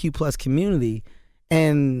LGBTQ plus community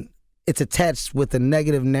and it's attached with a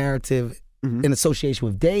negative narrative in association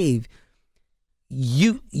with Dave,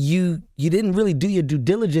 you didn't really do your due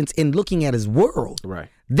diligence in looking at his world. Right.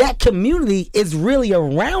 That community is really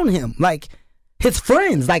around him. Like his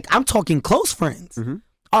friends, like I'm talking close friends,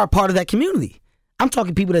 are a part of that community. I'm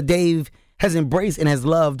talking people that Dave has embraced and has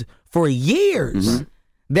loved for years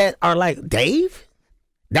that are like, Dave?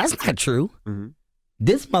 That's not true.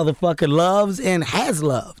 This motherfucker loves and has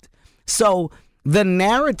loved. So the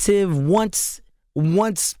narrative once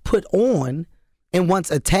put on and once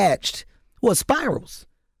attached, spirals.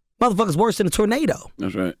 Motherfucker's worse than a tornado.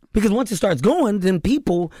 That's right. Because once it starts going, then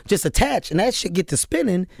people just attach and that shit get to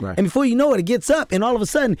spinning. Right. And before you know it gets up and all of a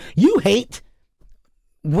sudden you hate.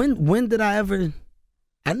 When did I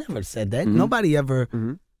never said that. Nobody ever,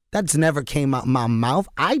 that's never came out my mouth.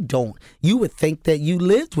 I don't. You would think that you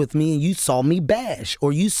lived with me and you saw me bash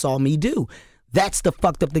or you saw me do. That's the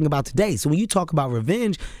fucked up thing about today. So when you talk about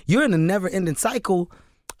revenge, you're in a never-ending cycle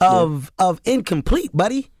of incomplete,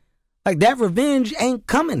 buddy. Like that revenge ain't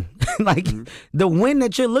coming. The win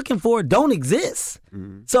that you're looking for don't exist.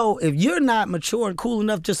 So if you're not mature and cool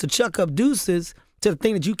enough just to chuck up deuces to the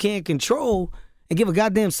thing that you can't control and give a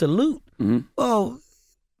goddamn salute, well,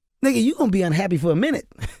 nigga, you gonna be unhappy for a minute.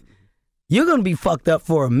 You're gonna be fucked up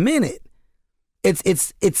for a minute.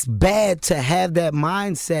 It's bad to have that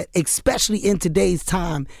mindset, especially in today's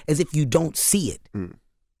time, as if you don't see it.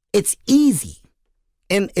 It's easy.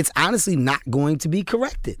 And it's honestly not going to be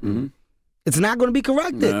corrected. It's not going to be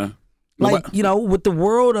corrected. Nah. With the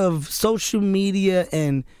world of social media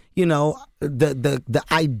and, the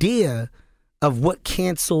idea of what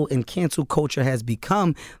cancel and cancel culture has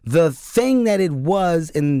become, the thing that it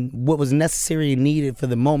was and what was necessary and needed for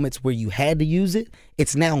the moments where you had to use it,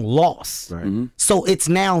 it's now lost. Right. So it's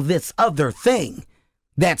now this other thing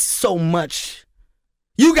that's so much,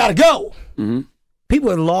 you got to go. People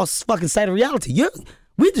have lost fucking sight of reality.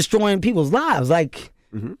 We're destroying people's lives. Like,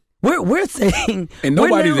 we're saying... And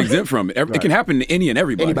nobody's exempt from it. It can happen to any and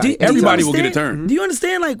everybody. Everybody will get a turn. Do you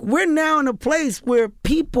understand? Like, we're now in a place where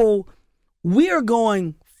people, we are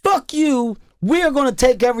going, fuck you, we are going to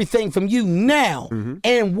take everything from you now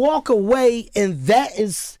and walk away. And that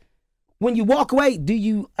is, when you walk away, do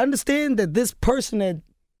you understand that this person that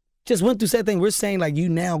just went through that thing, we're saying, like, you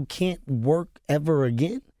now can't work ever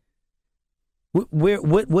again?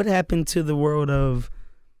 What happened to the world of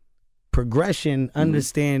progression,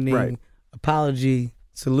 understanding, apology,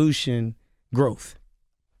 solution, growth?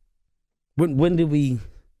 When did we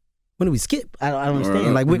skip? I don't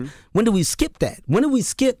understand. Like when did we skip that? When did we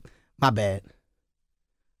skip? My bad,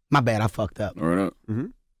 I fucked up.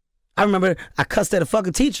 I remember I cussed at a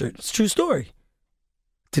fucking teacher. It's a true story.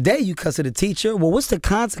 Today you cuss at a teacher. Well, what's the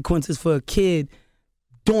consequences for a kid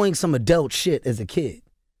doing some adult shit as a kid?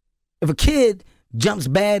 If a kid jumps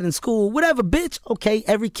bad in school, whatever, bitch. Okay,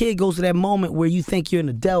 every kid goes to that moment where you think you're an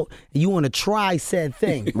adult and you want to try said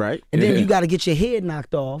thing. Right. And then you got to get your head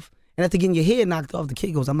knocked off. And after getting your head knocked off, the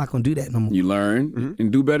kid goes, I'm not going to do that no more. You learn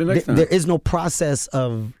and do better next time. There is no process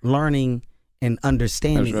of learning and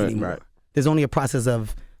understanding That's right. anymore. Right. There's only a process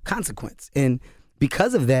of consequence. And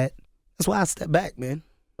because of that, that's why I step back, man.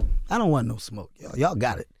 I don't want no smoke, y'all. Y'all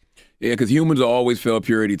got it. Yeah, because humans will always fail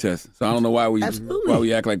purity tests. So I don't know why we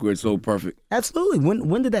Absolutely. act like we're so perfect. Absolutely.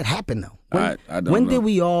 When did that happen, though? I don't know. When did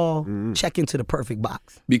we all check into the perfect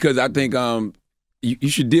box? Because I think you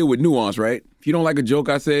should deal with nuance, right? If you don't like a joke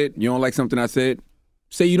I said, you don't like something I said,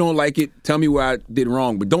 say you don't like it, tell me where I did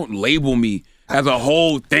wrong, but don't label me as a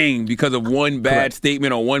whole thing because of one bad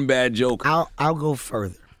statement or one bad joke. I'll go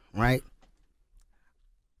further, right?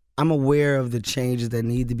 I'm aware of the changes that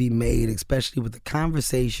need to be made, especially with the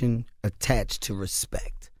conversation attached to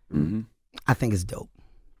respect. Mm-hmm. I think it's dope.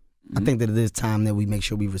 I think that it is time that we make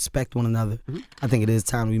sure we respect one another. I think it is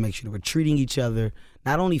time we make sure that we're treating each other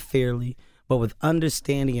not only fairly, but with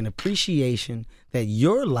understanding and appreciation that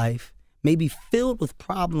your life may be filled with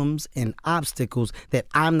problems and obstacles that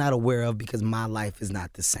I'm not aware of because my life is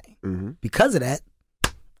not the same. Because of that,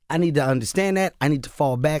 I need to understand that. I need to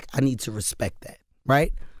fall back. I need to respect that,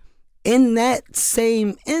 right? In that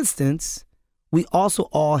same instance, we also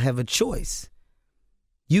all have a choice.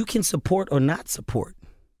 You can support or not support.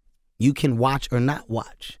 You can watch or not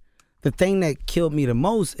watch. The thing that killed me the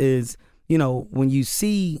most is, when you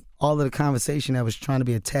see all of the conversation that was trying to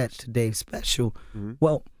be attached to Dave's special,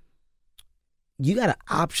 well, you got an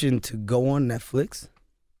option to go on Netflix.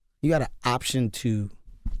 You got an option to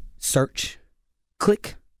search,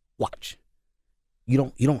 click, watch.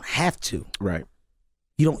 You don't have to. Right.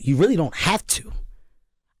 You really don't have to.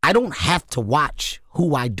 I don't have to watch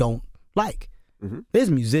who I don't like.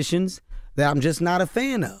 There's musicians that I'm just not a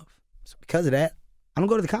fan of. So because of that, I don't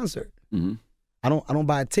go to the concert. I don't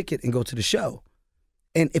buy a ticket and go to the show.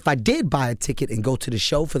 And if I did buy a ticket and go to the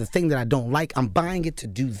show for the thing that I don't like, I'm buying it to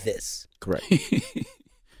do this. Correct.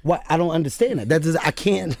 What? I don't understand that. I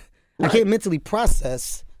can't mentally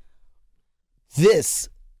process this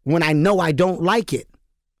when I know I don't like it.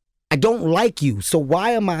 I don't like you. So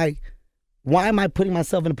why am I putting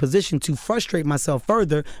myself in a position to frustrate myself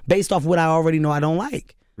further based off what I already know I don't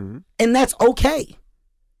like? And that's okay.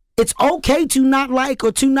 It's okay to not like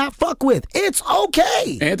or to not fuck with. It's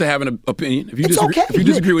okay. And to have an opinion. If you it's disagree, okay. If you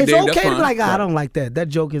disagree with it's Dave, okay that's to fine. be like, I don't like that. That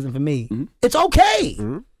joke isn't for me. It's okay.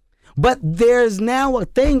 But there's now a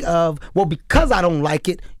thing of, well, because I don't like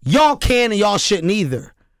it, y'all can and y'all shouldn't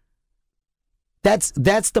either. That's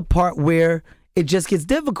the part where it just gets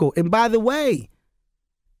difficult. And by the way,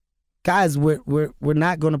 guys, we're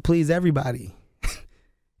not going to please everybody.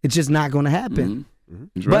 It's just not going to happen.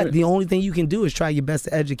 But the only thing you can do is try your best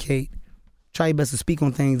to educate, try your best to speak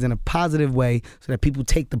on things in a positive way so that people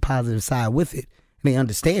take the positive side with it and they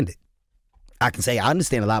understand it. I can say I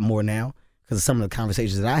understand a lot more now because of some of the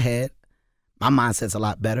conversations that I had. My mindset's a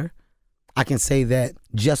lot better. I can say that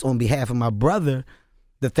just on behalf of my brother,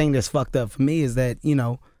 the thing that's fucked up for me is that, you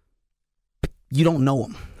don't know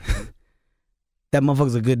him. That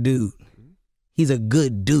motherfucker's a good dude. He's a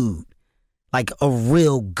good dude. Like a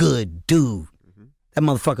real good dude. That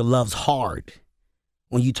motherfucker loves hard.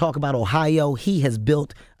 When you talk about Ohio, he has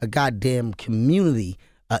built a goddamn community,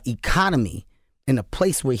 economy, in a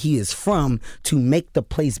place where he is from to make the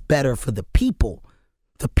place better for the people.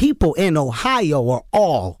 The people in Ohio are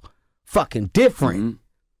all fucking different.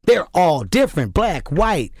 They're all different. Black,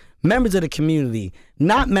 white, members of the community,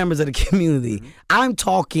 not members of the community. I'm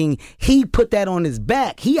talking, he put that on his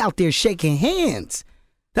back. He out there shaking hands.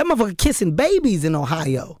 That motherfucker kissing babies in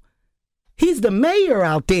Ohio. He's the mayor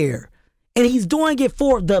out there, and he's doing it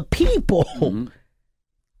for the people.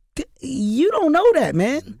 You don't know that,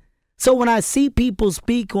 man. So when I see people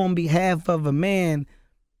speak on behalf of a man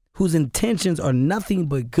whose intentions are nothing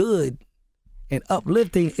but good and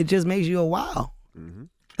uplifting, it just makes you go, wow.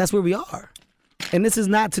 That's where we are. And this is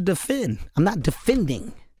not to defend. I'm not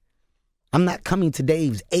defending. I'm not coming to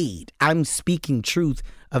Dave's aid. I'm speaking truth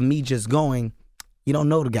of me just going, you don't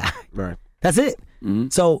know the guy. Right. That's it.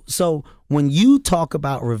 So when you talk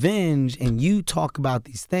about revenge and you talk about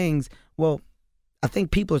these things, well, I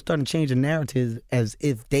think people are starting to change the narrative as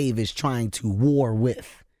if Dave is trying to war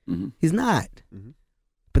with. He's not.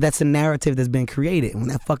 But that's a narrative that's been created. When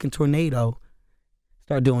that fucking tornado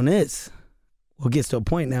start doing this, well, it gets to a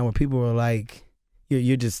point now where people are like,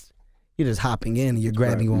 you're just hopping in and you're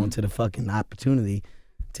grabbing onto the fucking opportunity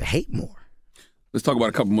to hate more. Let's talk about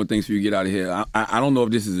a couple more things before you get out of here. I don't know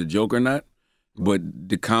if this is a joke or not, But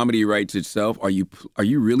the comedy writes itself. Are you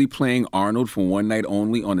really playing Arnold for one night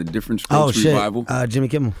only on a Different Strokes revival? Jimmy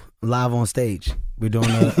Kimmel live on stage. We're doing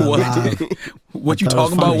a live. What you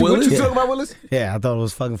talking about, Willis? What you talking about, Willis? Yeah, I thought it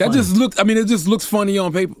was fucking funny. It just looks funny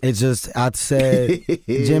on paper. It's just, I'd say,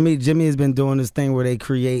 Jimmy has been doing this thing where they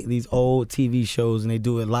create these old TV shows and they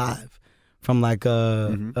do it live from like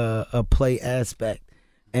a play aspect.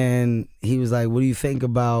 And he was like, what do you think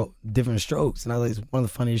about Different Strokes? And I was like, it's one of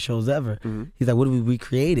the funniest shows ever. Mm-hmm. He's like, what have we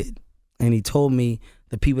recreated? And he told me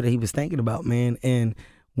the people that he was thinking about, man. And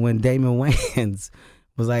when Damon Wayans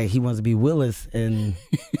was like, he wants to be Willis and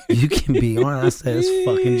you can be Arnold, I said, it's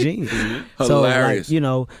fucking genius. Hilarious. So, like, you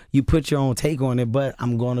know, you put your own take on it, but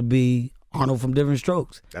I'm going to be Arnold from Different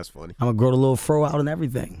Strokes. That's funny. I'm going to grow the little fro out and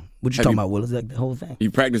everything. What you talking about, Willis? Like the whole thing. You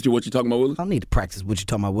practiced what you talking about, Willis? I don't need to practice what you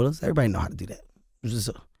talking about, Willis. Everybody know how to do that. It was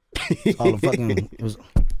just all the fucking.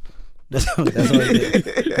 That's all it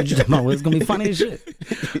did. What you talking about? It's gonna be funny as shit.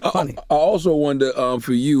 Funny. I also wonder,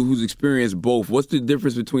 for you, who's experienced both, what's the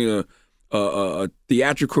difference between a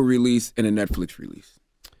theatrical release and a Netflix release?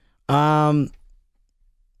 I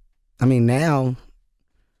mean, now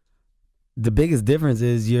the biggest difference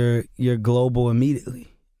is you're global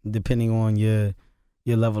immediately, depending on your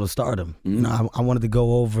level of stardom. Mm-hmm. You know, I wanted to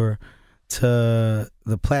go over to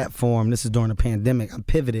the platform. This is during the pandemic. I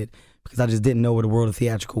pivoted because I just didn't know where the world of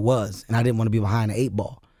theatrical was, and I didn't want to be behind the 8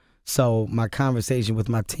 ball. So my conversation with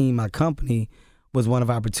my team, my company, was one of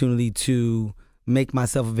opportunity to make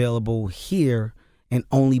myself available here and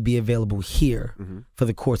only be available here for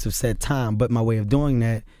the course of said time. But my way of doing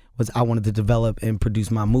that was I wanted to develop and produce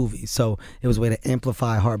my movies. So it was a way to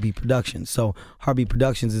amplify Heartbeat Productions. So Heartbeat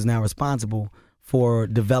Productions is now responsible for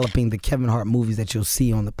developing the Kevin Hart movies that you'll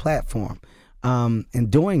see on the platform. And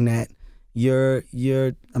doing that,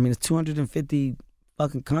 it's 250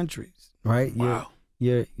 fucking countries, right? Wow.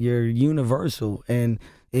 You're universal. And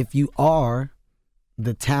if you are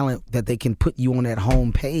the talent that they can put you on that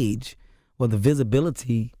home page, well, the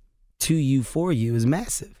visibility to you, for you, is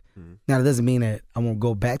massive. Mm-hmm. Now, that doesn't mean that I won't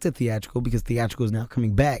go back to theatrical, because theatrical is now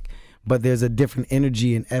coming back, but there's a different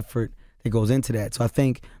energy and effort that goes into that. So I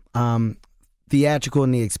think theatrical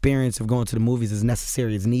and the experience of going to the movies is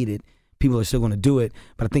necessary, is needed. People are still going to do it,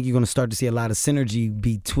 but I think you're going to start to see a lot of synergy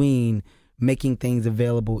between making things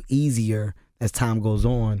available easier as time goes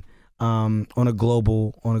on a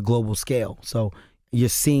global scale. So you're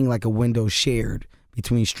seeing like a window shared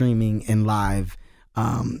between streaming and live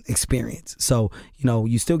experience. So, you know,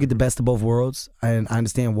 you still get the best of both worlds, and I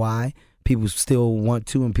understand why people still want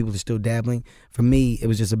to and people are still dabbling. For me, it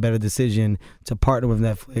was just a better decision to partner with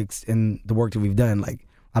Netflix and the work that we've done. Like,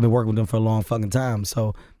 I've been working with them for a long fucking time.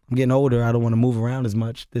 So I'm getting older. I don't want to move around as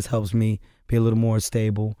much. This helps me be a little more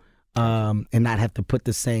stable and not have to put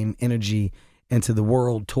the same energy into the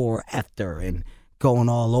world tour after and going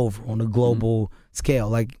all over on a global scale.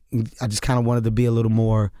 Like, I just kind of wanted to be a little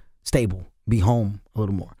more stable, be home a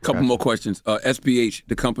little more. Couple more questions. SBH,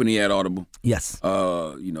 the company at Audible. Yes.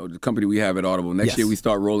 The company we have at Audible. Next year we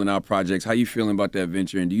start rolling out projects. How you feeling about that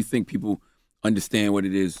venture? And do you think people understand what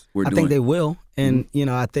it is we're doing? I think they will. And, you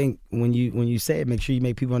know, I think when you say it, make sure you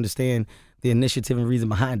make people understand the initiative and reason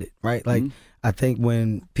behind it, right? Like, I think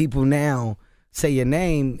when people now say your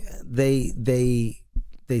name, they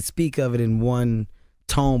speak of it in one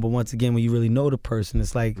tone, but once again, when you really know the person,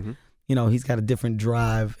 it's like, you know, he's got a different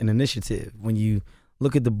drive and initiative. When you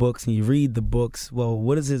look at the books and you read the books, well,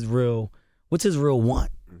 what's his real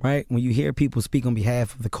want, right? When you hear people speak on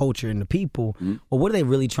behalf of the culture and the people, well, what are they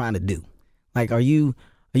really trying to do? Like, are you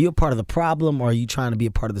a part of the problem, or are you trying to be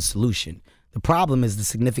a part of the solution? The problem is the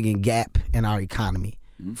significant gap in our economy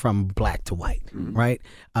from black to white, right?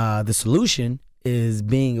 The solution is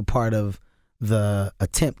being a part of the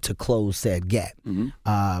attempt to close said gap,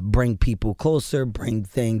 bring people closer, bring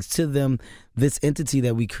things to them. This entity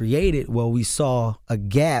that we created, well, we saw a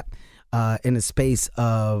gap in the space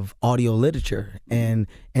of audio literature. And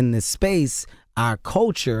in this space, our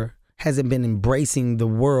culture hasn't been embracing the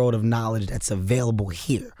world of knowledge that's available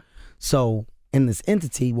here. So in this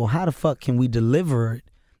entity, well, how the fuck can we deliver it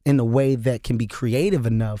in a way that can be creative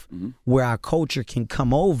enough where our culture can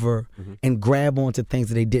come over and grab onto things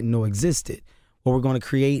that they didn't know existed? Well, we're going to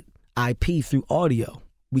create IP through audio.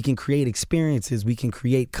 We can create experiences. We can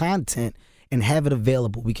create content and have it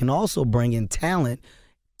available. We can also bring in talent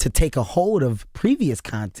to take a hold of previous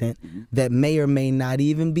content that may or may not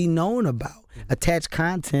even be known about. Attach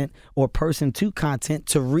content or person to content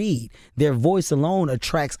to read. Their voice alone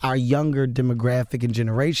attracts our younger demographic and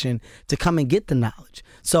generation to come and get the knowledge.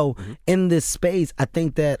 So in this space, I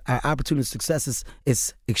think that our opportunity of success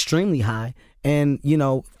is extremely high, And,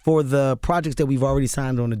 for the projects that we've already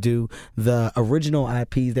signed on to do, the original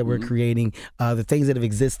IPs that we're creating, the things that have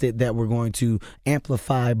existed that we're going to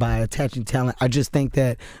amplify by attaching talent, I just think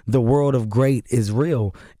that the world of great is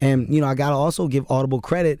real. And, I got to also give Audible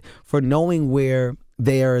credit for knowing where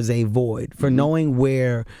there is a void, for knowing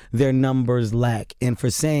where their numbers lack, and for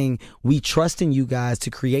saying we trust in you guys to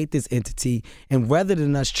create this entity, and rather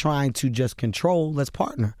than us trying to just control, let's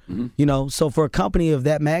partner. So for a company of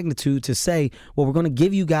that magnitude to say, well, we're going to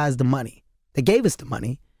give you guys the money. They gave us the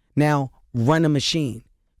money. Now run a machine.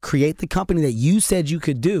 Create the company that you said you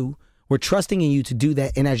could do. We're trusting in you to do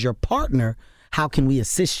that. And as your partner, how can we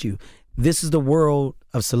assist you? This is the world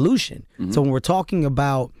of solution. So when we're talking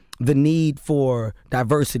about the need for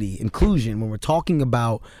diversity, inclusion, when we're talking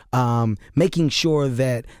about making sure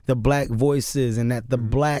that the black voices and that the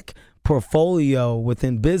black portfolio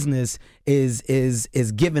within business is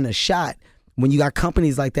given a shot, when you got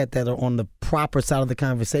companies like that are on the proper side of the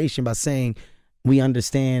conversation by saying we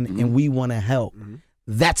understand and we want to help,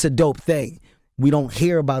 that's a dope thing. We don't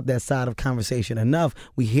hear about that side of conversation enough.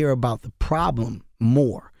 We hear about the problem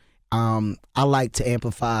more. I like to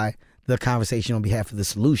amplify the conversation on behalf of the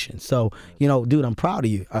solution. So, dude, I'm proud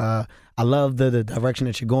of you. I love the direction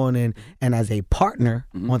that you're going in. And as a partner,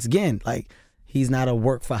 once again, like, he's not a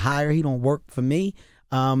work for hire. He don't work for me.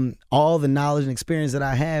 All the knowledge and experience that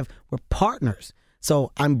I have, we're partners.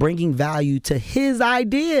 So I'm bringing value to his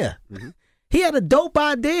idea. He had a dope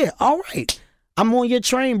idea. All right. I'm on your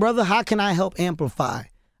train, brother. How can I help amplify?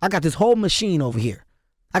 I got this whole machine over here.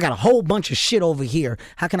 I got a whole bunch of shit over here.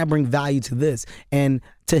 How can I bring value to this? And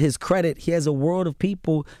to his credit, he has a world of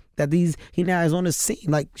people that he now is on the scene.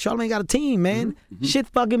 Like, Charlamagne got a team, man. Shit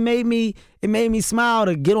fucking made me smile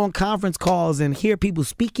to get on conference calls and hear people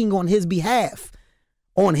speaking on his behalf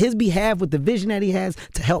with the vision that he has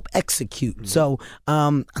to help execute. So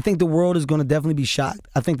I think the world is going to definitely be shocked.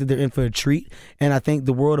 I think that they're in for a treat. And I think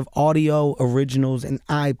the world of audio, originals, and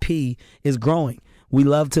IP is growing. We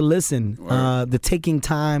love to listen. The taking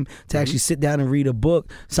time to actually sit down and read a book,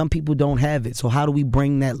 some people don't have it. So how do we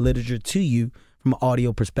bring that literature to you from an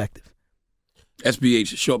audio perspective?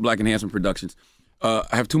 SBH, Short Black and Handsome Productions. I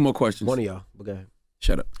have two more questions. One of y'all. Okay.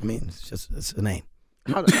 Shut up. I mean, it's a name.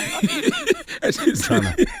 What's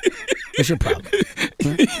your problem?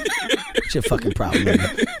 What's your fucking problem, man?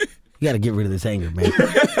 You got to get rid of this anger, man.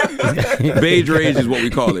 Beige rage is what we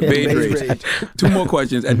call it. Beige rage. Two more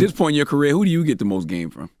questions. At this point in your career, who do you get the most game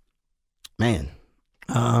from? Man,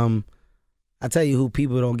 I tell you who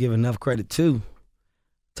people don't give enough credit to.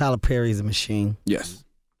 Tyler Perry is a machine. Yes.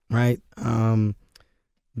 Right?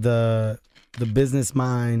 The business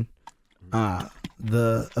mind,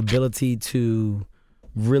 the ability to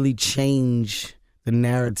really change the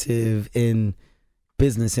narrative in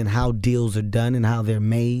business and how deals are done and how they're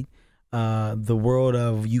made. The world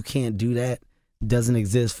of you can't do that doesn't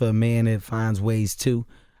exist for a man that finds ways to.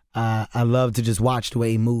 I love to just watch the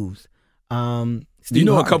way he moves. A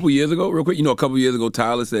couple years ago, real quick, a couple years ago,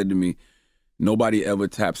 Tyler said to me, nobody ever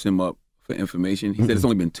taps him up for information. He said it's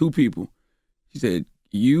only been two people. He said,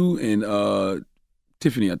 you and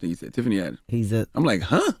Tiffany, I think he said. Tiffany Adams. I'm like,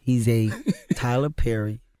 huh? He's Tyler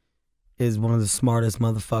Perry is one of the smartest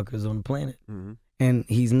motherfuckers on the planet. And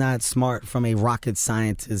he's not smart from a rocket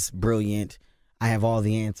scientist, brilliant, I have all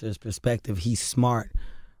the answers perspective. He's smart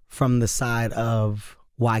from the side of,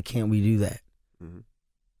 why can't we do that?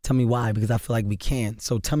 Tell me why, because I feel like we can.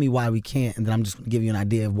 So tell me why we can't, and then I'm just going to give you an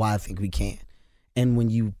idea of why I think we can. And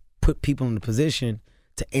when you put people in a position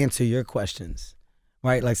to answer your questions,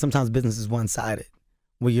 right? Like sometimes business is one-sided,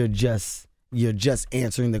 where you're just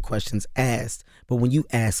answering the questions asked. But when you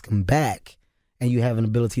ask them back and you have an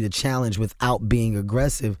ability to challenge without being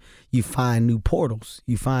aggressive, you find new portals.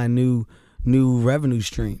 You find new revenue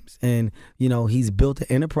streams. And, he's built an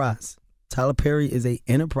enterprise. Tyler Perry is an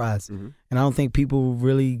enterprise. And I don't think people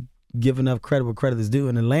really give enough credit where credit is due.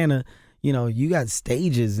 In Atlanta, you got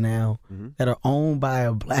stages now that are owned by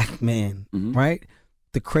a black man, right?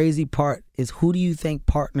 The crazy part is, who do you think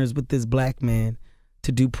partners with this black man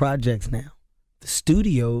to do projects now? The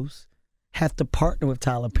studios have to partner with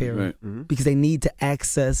Tyler Perry because they need to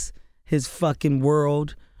access his fucking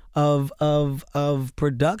world of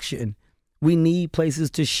production. We need places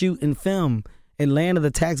to shoot and film. Atlanta, the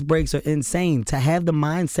tax breaks are insane. To have the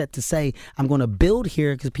mindset to say, I'm going to build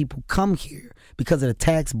here because people come here because of the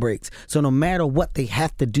tax breaks. So no matter what, they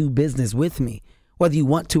have to do business with me, whether you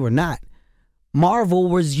want to or not. Marvel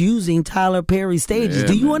was using Tyler Perry stages.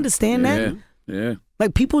 Do you understand that? Yeah.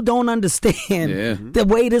 Like, people don't understand the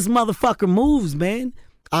way this motherfucker moves, man.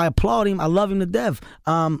 I applaud him. I love him to death.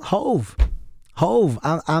 Hove.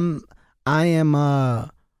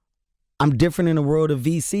 I'm different in the world of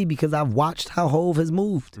VC because I've watched how Hov has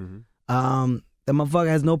moved. That motherfucker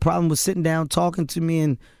has no problem with sitting down, talking to me,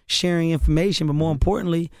 and sharing information. But more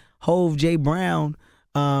importantly, Hov J. Brown,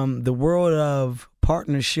 the world of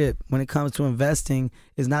partnership when it comes to investing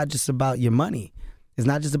is not just about your money. It's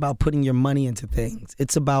not just about putting your money into things.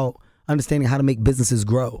 It's about understanding how to make businesses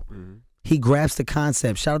grow. He grasps the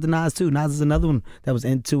concept. Shout out to Nas too. Nas is another one that was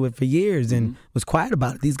into it for years and was quiet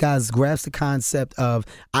about it. These guys grasp the concept of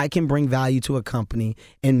I can bring value to a company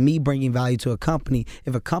and me bringing value to a company.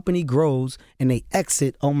 If a company grows and they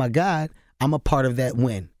exit, oh my God, I'm a part of that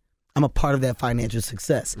win. I'm a part of that financial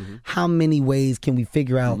success. How many ways can we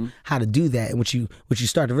figure out how to do that? And what you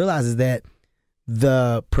start to realize is that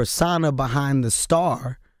the persona behind the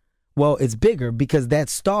star, well, it's bigger because that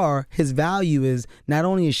star, his value is not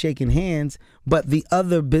only in shaking hands, but the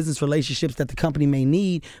other business relationships that the company may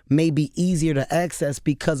need may be easier to access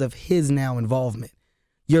because of his now involvement.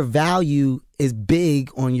 Your value is big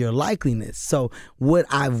on your likeliness. So what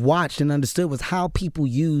I've watched and understood was how people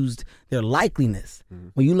used their likeliness.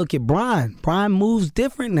 When you look at Brian moves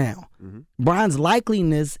different now. Brian's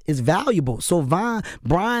likeliness is valuable. So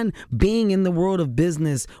Brian being in the world of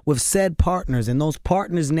business with said partners and those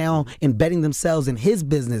partners now embedding themselves in his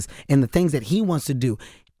business and the things that he wants to do,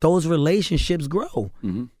 those relationships grow.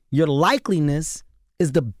 Your likeliness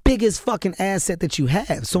is the biggest fucking asset that you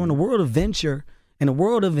have. So in the world of venture, in the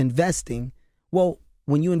world of investing, well,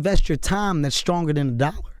 when you invest your time, that's stronger than a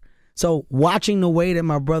dollar. So watching the way that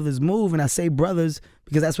my brothers move, and I say brothers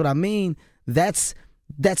because that's what I mean, that's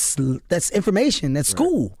information, that's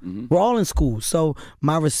school. We're all in school. So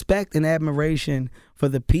my respect and admiration for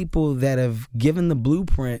the people that have given the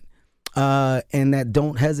blueprint and that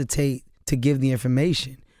don't hesitate to give the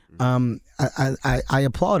information. I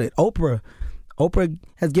applaud it. Oprah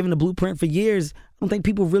has given the blueprint for years. I don't think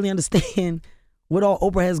people really understand what all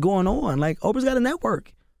Oprah has going on. Like, Oprah's got a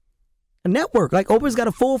network. Like, Oprah's got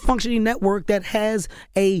a full functioning network that has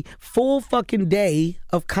a full fucking day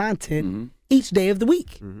of content each day of the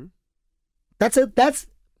week. That's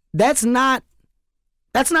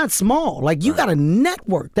not small. Like, you got a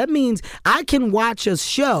network. That means I can watch a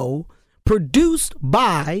show produced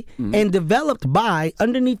by and developed by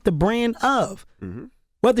underneath the brand of.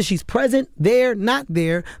 Whether she's present, there, not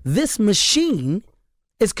there, this machine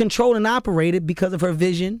is controlled and operated because of her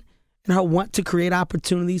vision and her want to create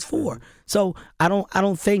opportunities for. So I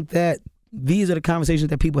don't think that these are the conversations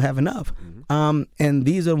that people have enough. And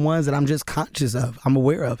these are the ones that I'm just conscious of, I'm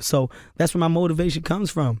aware of. So that's where my motivation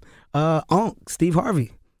comes from. Steve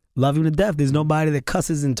Harvey, love him to death. There's nobody that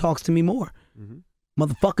cusses and talks to me more.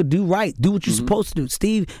 Motherfucker, do right. Do what you're supposed to do.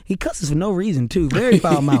 Steve, he cusses for no reason too. Very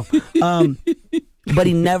foul mouth. But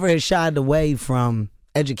he never has shied away from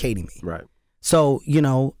educating me. Right. So, you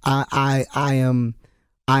know, I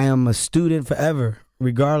am a student forever,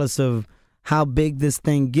 regardless of how big this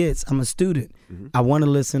thing gets. I'm a student. I want to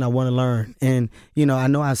listen. I want to learn. And, you know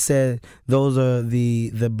I said those are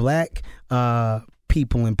the black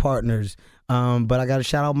people and partners. But I got to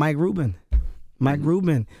shout out Mike Rubin. Mike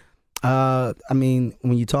Rubin. I mean,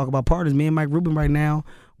 when you talk about partners, me and Mike Rubin right now,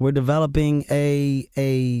 we're developing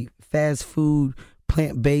a fast food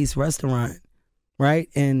plant-based restaurant. Right,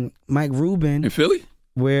 and Mike Rubin in Philly,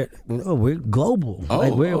 we're global.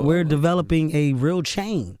 We're developing a real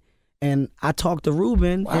chain. And I talked to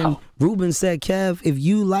Rubin, and Rubin said, "Kev, if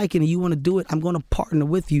you like it and you want to do it, I'm going to partner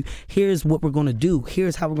with you. Here's what we're going to do.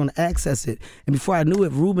 Here's how we're going to access it." And before I knew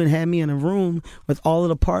it, Rubin had me in a room with all of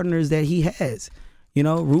the partners that he has. You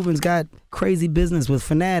know, Rubin's got crazy business with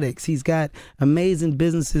Fanatics. He's got amazing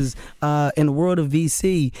businesses in the world of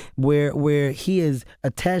VC where he has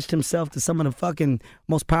attached himself to some of the fucking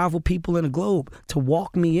most powerful people in the globe to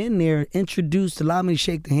walk me in there, introduce, allow me to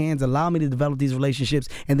shake the hands, allow me to develop these relationships,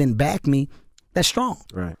 and then back me. That's strong.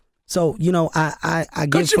 Right. So, you know, I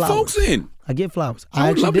give flowers. Got your folks in. I give flowers.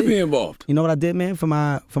 I would love to be involved. You know what I did, man? For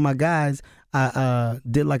my guys, I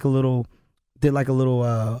did like a little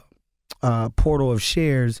portal of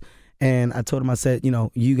shares, and I told him, I said, you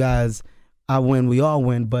know, you guys, I win, we all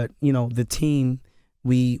win, but you know, the team,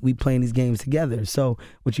 we playing these games together. So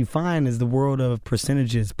what you find is the world of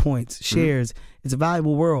percentages, points, shares. It's a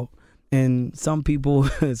valuable world, and some people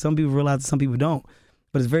realize it, some people don't.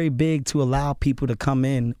 But it's very big to allow people to come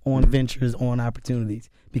in on ventures, on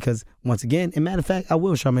opportunities. Because once again, and matter of fact, I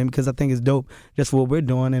will, Charmaine, because I think it's dope just for what we're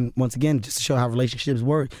doing, and once again, just to show how relationships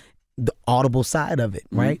work. The audible side of it,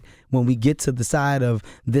 right? When we get to the side of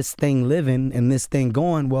this thing living and this thing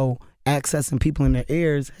going, well, accessing people in their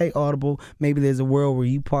ears, hey, Audible, maybe there's a world where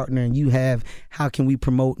you partner and you have, how can we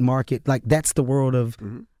promote, market? Like, that's the world of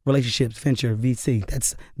relationships, venture, VC.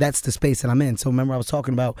 That's the space that I'm in. So remember I was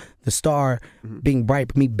talking about the star being bright,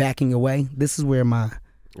 but me backing away. This is where my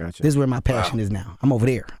passion is now. I'm over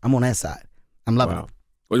there. I'm on that side. I'm loving it.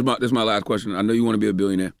 Well, this is my last question. I know you want to be a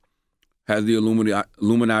billionaire. Has the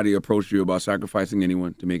Illuminati approached you about sacrificing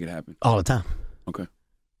anyone to make it happen? All the time. Okay.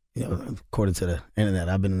 You know, according to the internet,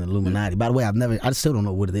 I've been in the Illuminati. By the way, I still don't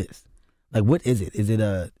know what it is. Like, what is it? Is it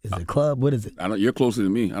a club? What is it? You're closer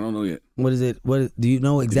than me. I don't know yet. What is it? Do you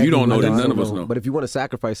know exactly? If you don't know, then none of us know. But if you want to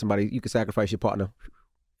sacrifice somebody, you can sacrifice your partner.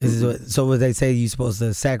 So what they say, you're supposed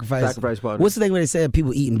to sacrifice? Sacrifice partner. What's the thing where they said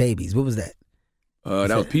people eating babies? What was that?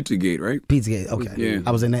 That was Pizzagate, right? Pizzagate, okay. Yeah.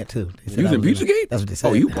 I was in that too. You was in Pizzagate? That's what they said.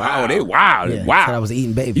 Oh, you wow. They wow. Yeah, wow. said I was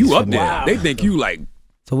eating babies. You up there. Wow. They think you like.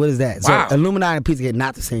 So what is that? Wow. So Illuminati and Pizzagate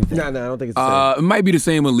not the same thing? No, I don't think it's the same. It might be the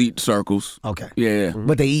same elite circles. Okay. Yeah.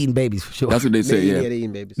 But they eating babies for sure. That's what they say, yeah. Yeah, they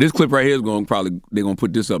eating babies. This clip right here is they're going to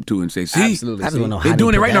put this up too and say, see? Absolutely. I just want to know they're how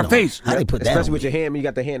doing they it right in put our that face. on. How they put that Especially on? with your hand, when you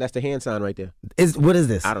got the hand, that's the hand sign right there. What is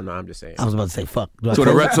this? I don't know, I'm just saying. I was about to say fuck. So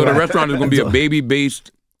the restaurant is going to be a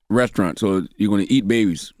baby-based restaurant, so you're going to eat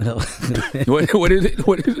babies. No. What is it?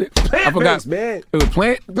 What is it? I forgot. Man. It was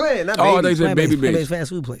plant? Plant, not Oh, baby. they said baby Plant-based base. fast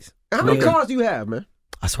food place. How many cars do you have, man?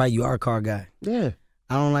 That's right. You are a car guy. Yeah.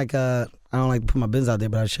 I don't like to put my business out there,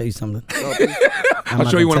 but I'll show you something. I'll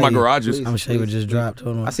show you one of my garages. I'm gonna show you what just dropped.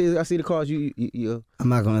 Hold on. I see the cars you. I'm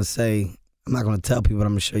not gonna tell people, but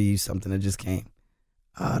I'm gonna show you something that just came.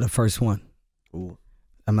 The first one. Ooh.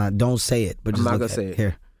 Don't say it, but just I'm not look gonna say at it.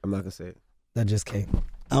 Here. I'm not gonna say it. That just came.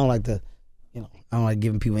 I don't like I don't like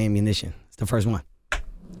giving people ammunition. It's the first one.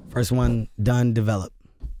 First one done, developed.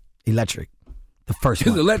 Electric. The first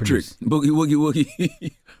one. It's electric. Produced. Boogie,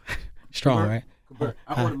 woogie. Strong, right?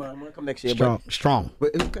 I want to come next year. Strong.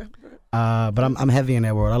 But it's okay. But I'm heavy in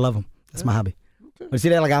that world. I love them. That's my hobby. Okay. But see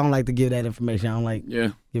that, like, I don't like to give that information. I don't like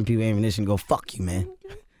giving people ammunition. Go fuck you, man.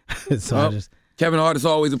 So Kevin Hart, it's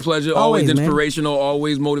always a pleasure. Always inspirational. Man.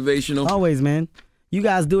 Always motivational. Always, man. You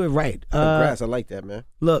guys do it right. Congrats. I like that, man.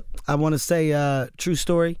 Look, I want to say, true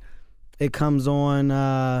story. It comes on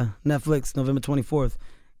Netflix November 24th.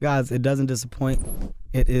 Guys, it doesn't disappoint.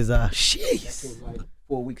 It is jeez. Like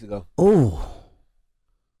 4 weeks ago. Oh.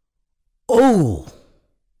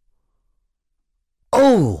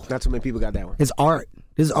 Not too many people got that one. It's art.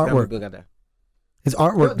 This is artwork. People got that. It's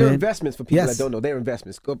artwork, They're man. investments for people that don't know. They're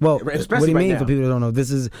investments. Well, what do you mean for people that don't know?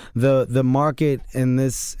 This is the market in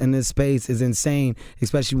this space is insane,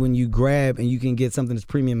 especially when you grab and you can get something that's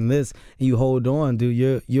premium in this and you hold on,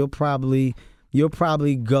 dude. You'll probably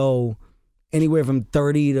go anywhere from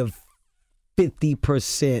 30 to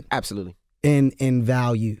 50%. Absolutely. In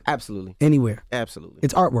value. Absolutely. Anywhere. Absolutely.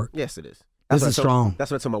 It's artworort. Yes, it is. This is strong.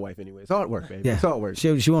 That's what I told my wife anyway. It's artwork, baby. Yeah. It's artwork.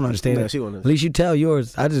 She won't understand it. She won't understand. At least you tell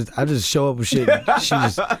yours. I just show up with shit.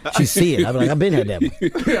 She see it. I be like, I've been had that one.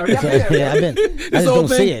 Yeah, I've been. I just don't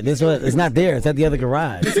see it. It's not there. It's at the other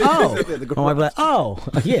garage. Oh, my wife be like, oh,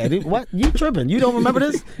 yeah. Dude, what? You tripping? You don't remember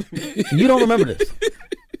this? You don't remember this?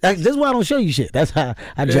 This is why I don't show you shit. That's how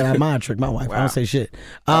I Jedi mind trick my wife. Wow. I don't say shit.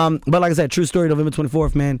 But like I said, true story, November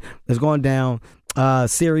 24th, man. It's going down.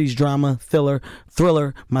 Series, drama, thriller,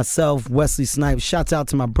 myself, Wesley Snipes. Shouts out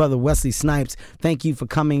to my brother, Wesley Snipes. Thank you for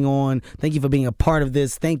coming on. Thank you for being a part of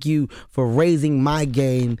this. Thank you for raising my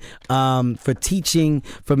game, for teaching,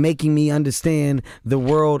 for making me understand the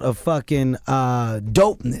world of fucking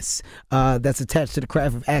dopeness that's attached to the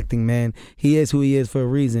craft of acting, man. He is who he is for a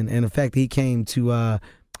reason. And the fact that he came to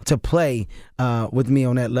play with me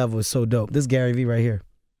on that level is so dope. This is Gary V right here.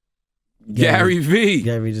 Gary V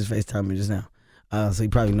just FaceTimed me just now. So he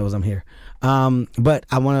probably knows I'm here. But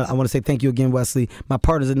I wanna say thank you again, Wesley. My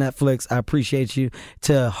partners at Netflix, I appreciate you.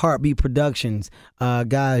 To Heartbeat Productions,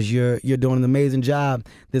 guys, you're doing an amazing job.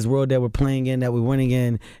 This world that we're playing in, that we're winning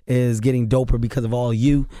in, is getting doper because of all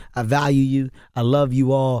you. I value you. I love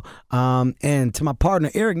you all. And to my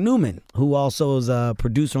partner, Eric Newman, who also is a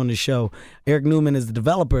producer on the show. Eric Newman is the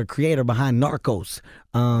developer, creator behind Narcos.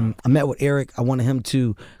 I met with Eric. I wanted him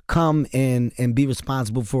to come and be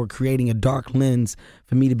responsible for creating a dark lens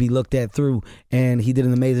for me to be looked at through, and he did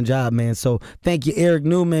an amazing job, man. So thank you, Eric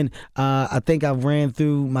Newman. I think I've ran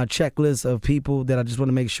through my checklist of people that I just want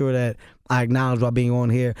to make sure that I acknowledge while being on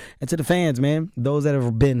here. And to the fans, man, those that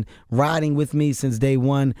have been riding with me since day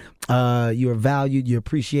one, you're valued, you're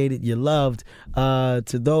appreciated, you're loved. To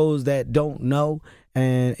those that don't know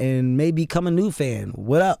and maybe become a new fan,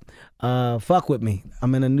 what up? Fuck with me.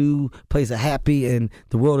 I'm in a new place of happy, and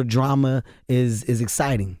the world of drama is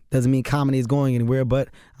exciting. Doesn't mean comedy is going anywhere, but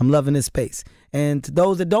I'm loving this space. And to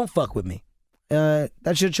those that don't fuck with me,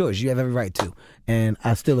 that's your choice. You have every right to. And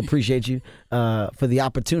I still appreciate you for the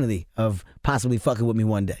opportunity of possibly fucking with me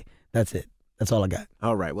one day. That's it. That's all I got.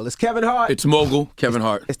 All right. Well, it's Kevin Hart. It's Mogul, Kevin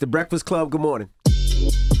Hart. It's the Breakfast Club. Good morning.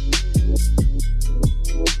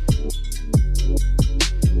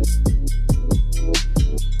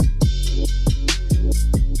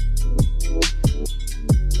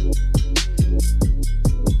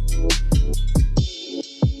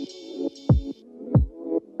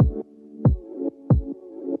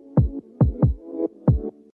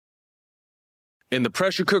 In the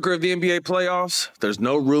pressure cooker of the NBA playoffs, there's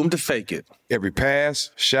no room to fake it. Every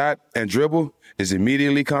pass, shot, and dribble is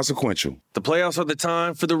immediately consequential. The playoffs are the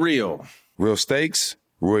time for the real. Real stakes,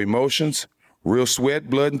 real emotions, real sweat,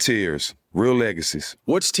 blood, and tears, real legacies.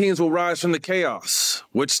 Which teams will rise from the chaos?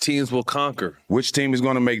 Which teams will conquer? Which team is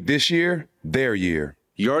going to make this year their year?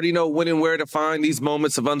 You already know when and where to find these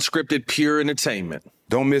moments of unscripted, pure entertainment.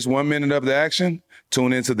 Don't miss 1 minute of the action.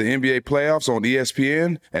 Tune into the NBA playoffs on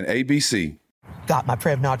ESPN and ABC. Got my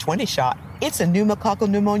Prevnar 20 shot. It's a pneumococcal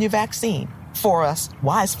pneumonia vaccine. For us,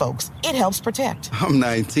 wise folks, it helps protect. I'm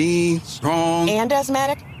 19, strong. And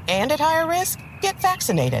asthmatic, and at higher risk. Get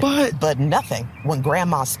vaccinated. But nothing when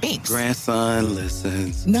grandma speaks. Grandson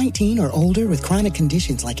listens. 19 or older with chronic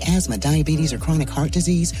conditions like asthma, diabetes, or chronic heart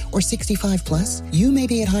disease, or 65 plus, you may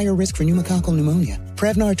be at higher risk for pneumococcal pneumonia.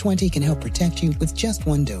 Prevnar 20 can help protect you with just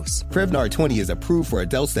one dose. Prevnar 20 is approved for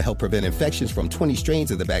adults to help prevent infections from 20 strains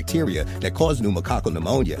of the bacteria that cause pneumococcal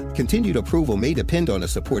pneumonia. Continued approval may depend on a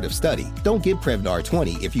supportive study. Don't get Prevnar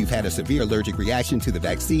 20 if you've had a severe allergic reaction to the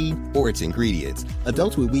vaccine or its ingredients.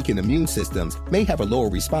 Adults with weakened immune systems may have a lower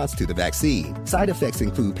response to the vaccine. Side effects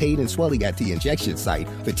include pain and swelling at the injection site,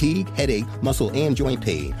 fatigue, headache, muscle, and joint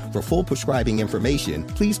pain. For full prescribing information,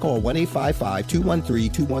 please call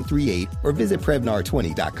 1-855-213-2138 or visit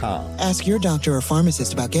Prevnar20.com. Ask your doctor or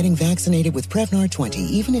pharmacist about getting vaccinated with Prevnar 20,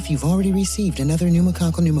 even if you've already received another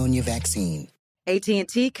pneumococcal pneumonia vaccine.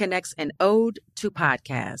 AT&T connects an ode to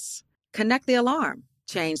podcasts. Connect the alarm.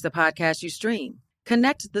 Change the podcast you stream.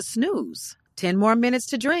 Connect the snooze. 10 more minutes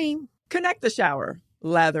to dream. Connect the shower.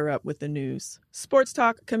 Lather up with the news, sports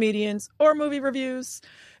talk, comedians, or movie reviews.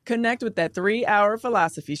 Connect with that 3-hour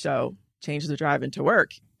philosophy show. Change the drive into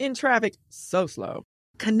work. In traffic so slow.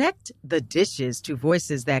 Connect the dishes to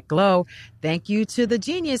voices that glow. Thank you to the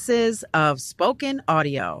geniuses of spoken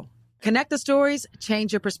audio. Connect the stories.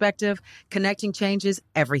 Change your perspective. Connecting changes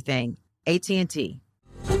everything. AT&T.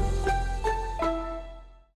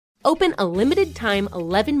 Open a limited-time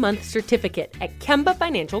 11-month certificate at Kemba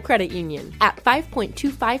Financial Credit Union. At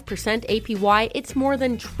 5.25% APY, it's more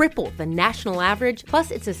than triple the national average,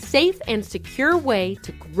 plus it's a safe and secure way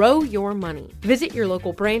to grow your money. Visit your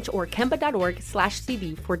local branch or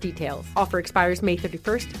kemba.org/cb for details. Offer expires May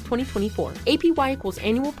 31st, 2024. APY equals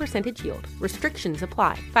annual percentage yield. Restrictions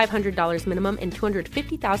apply. $500 minimum and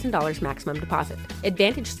 $250,000 maximum deposit.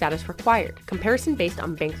 Advantage status required. Comparison based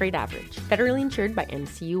on bank rate average. Federally insured by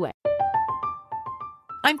NCUA.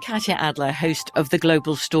 I'm Katya Adler, host of The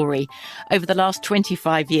Global Story. Over the last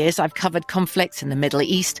 25 years, I've covered conflicts in the Middle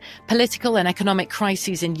East, political and economic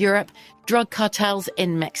crises in Europe, drug cartels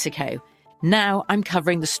in Mexico. Now I'm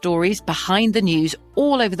covering the stories behind the news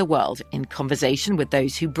all over the world in conversation with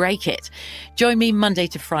those who break it. Join me Monday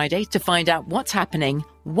to Friday to find out what's happening,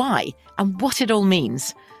 why, and what it all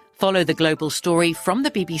means. Follow The Global Story from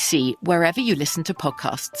the BBC wherever you listen to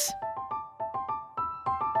podcasts.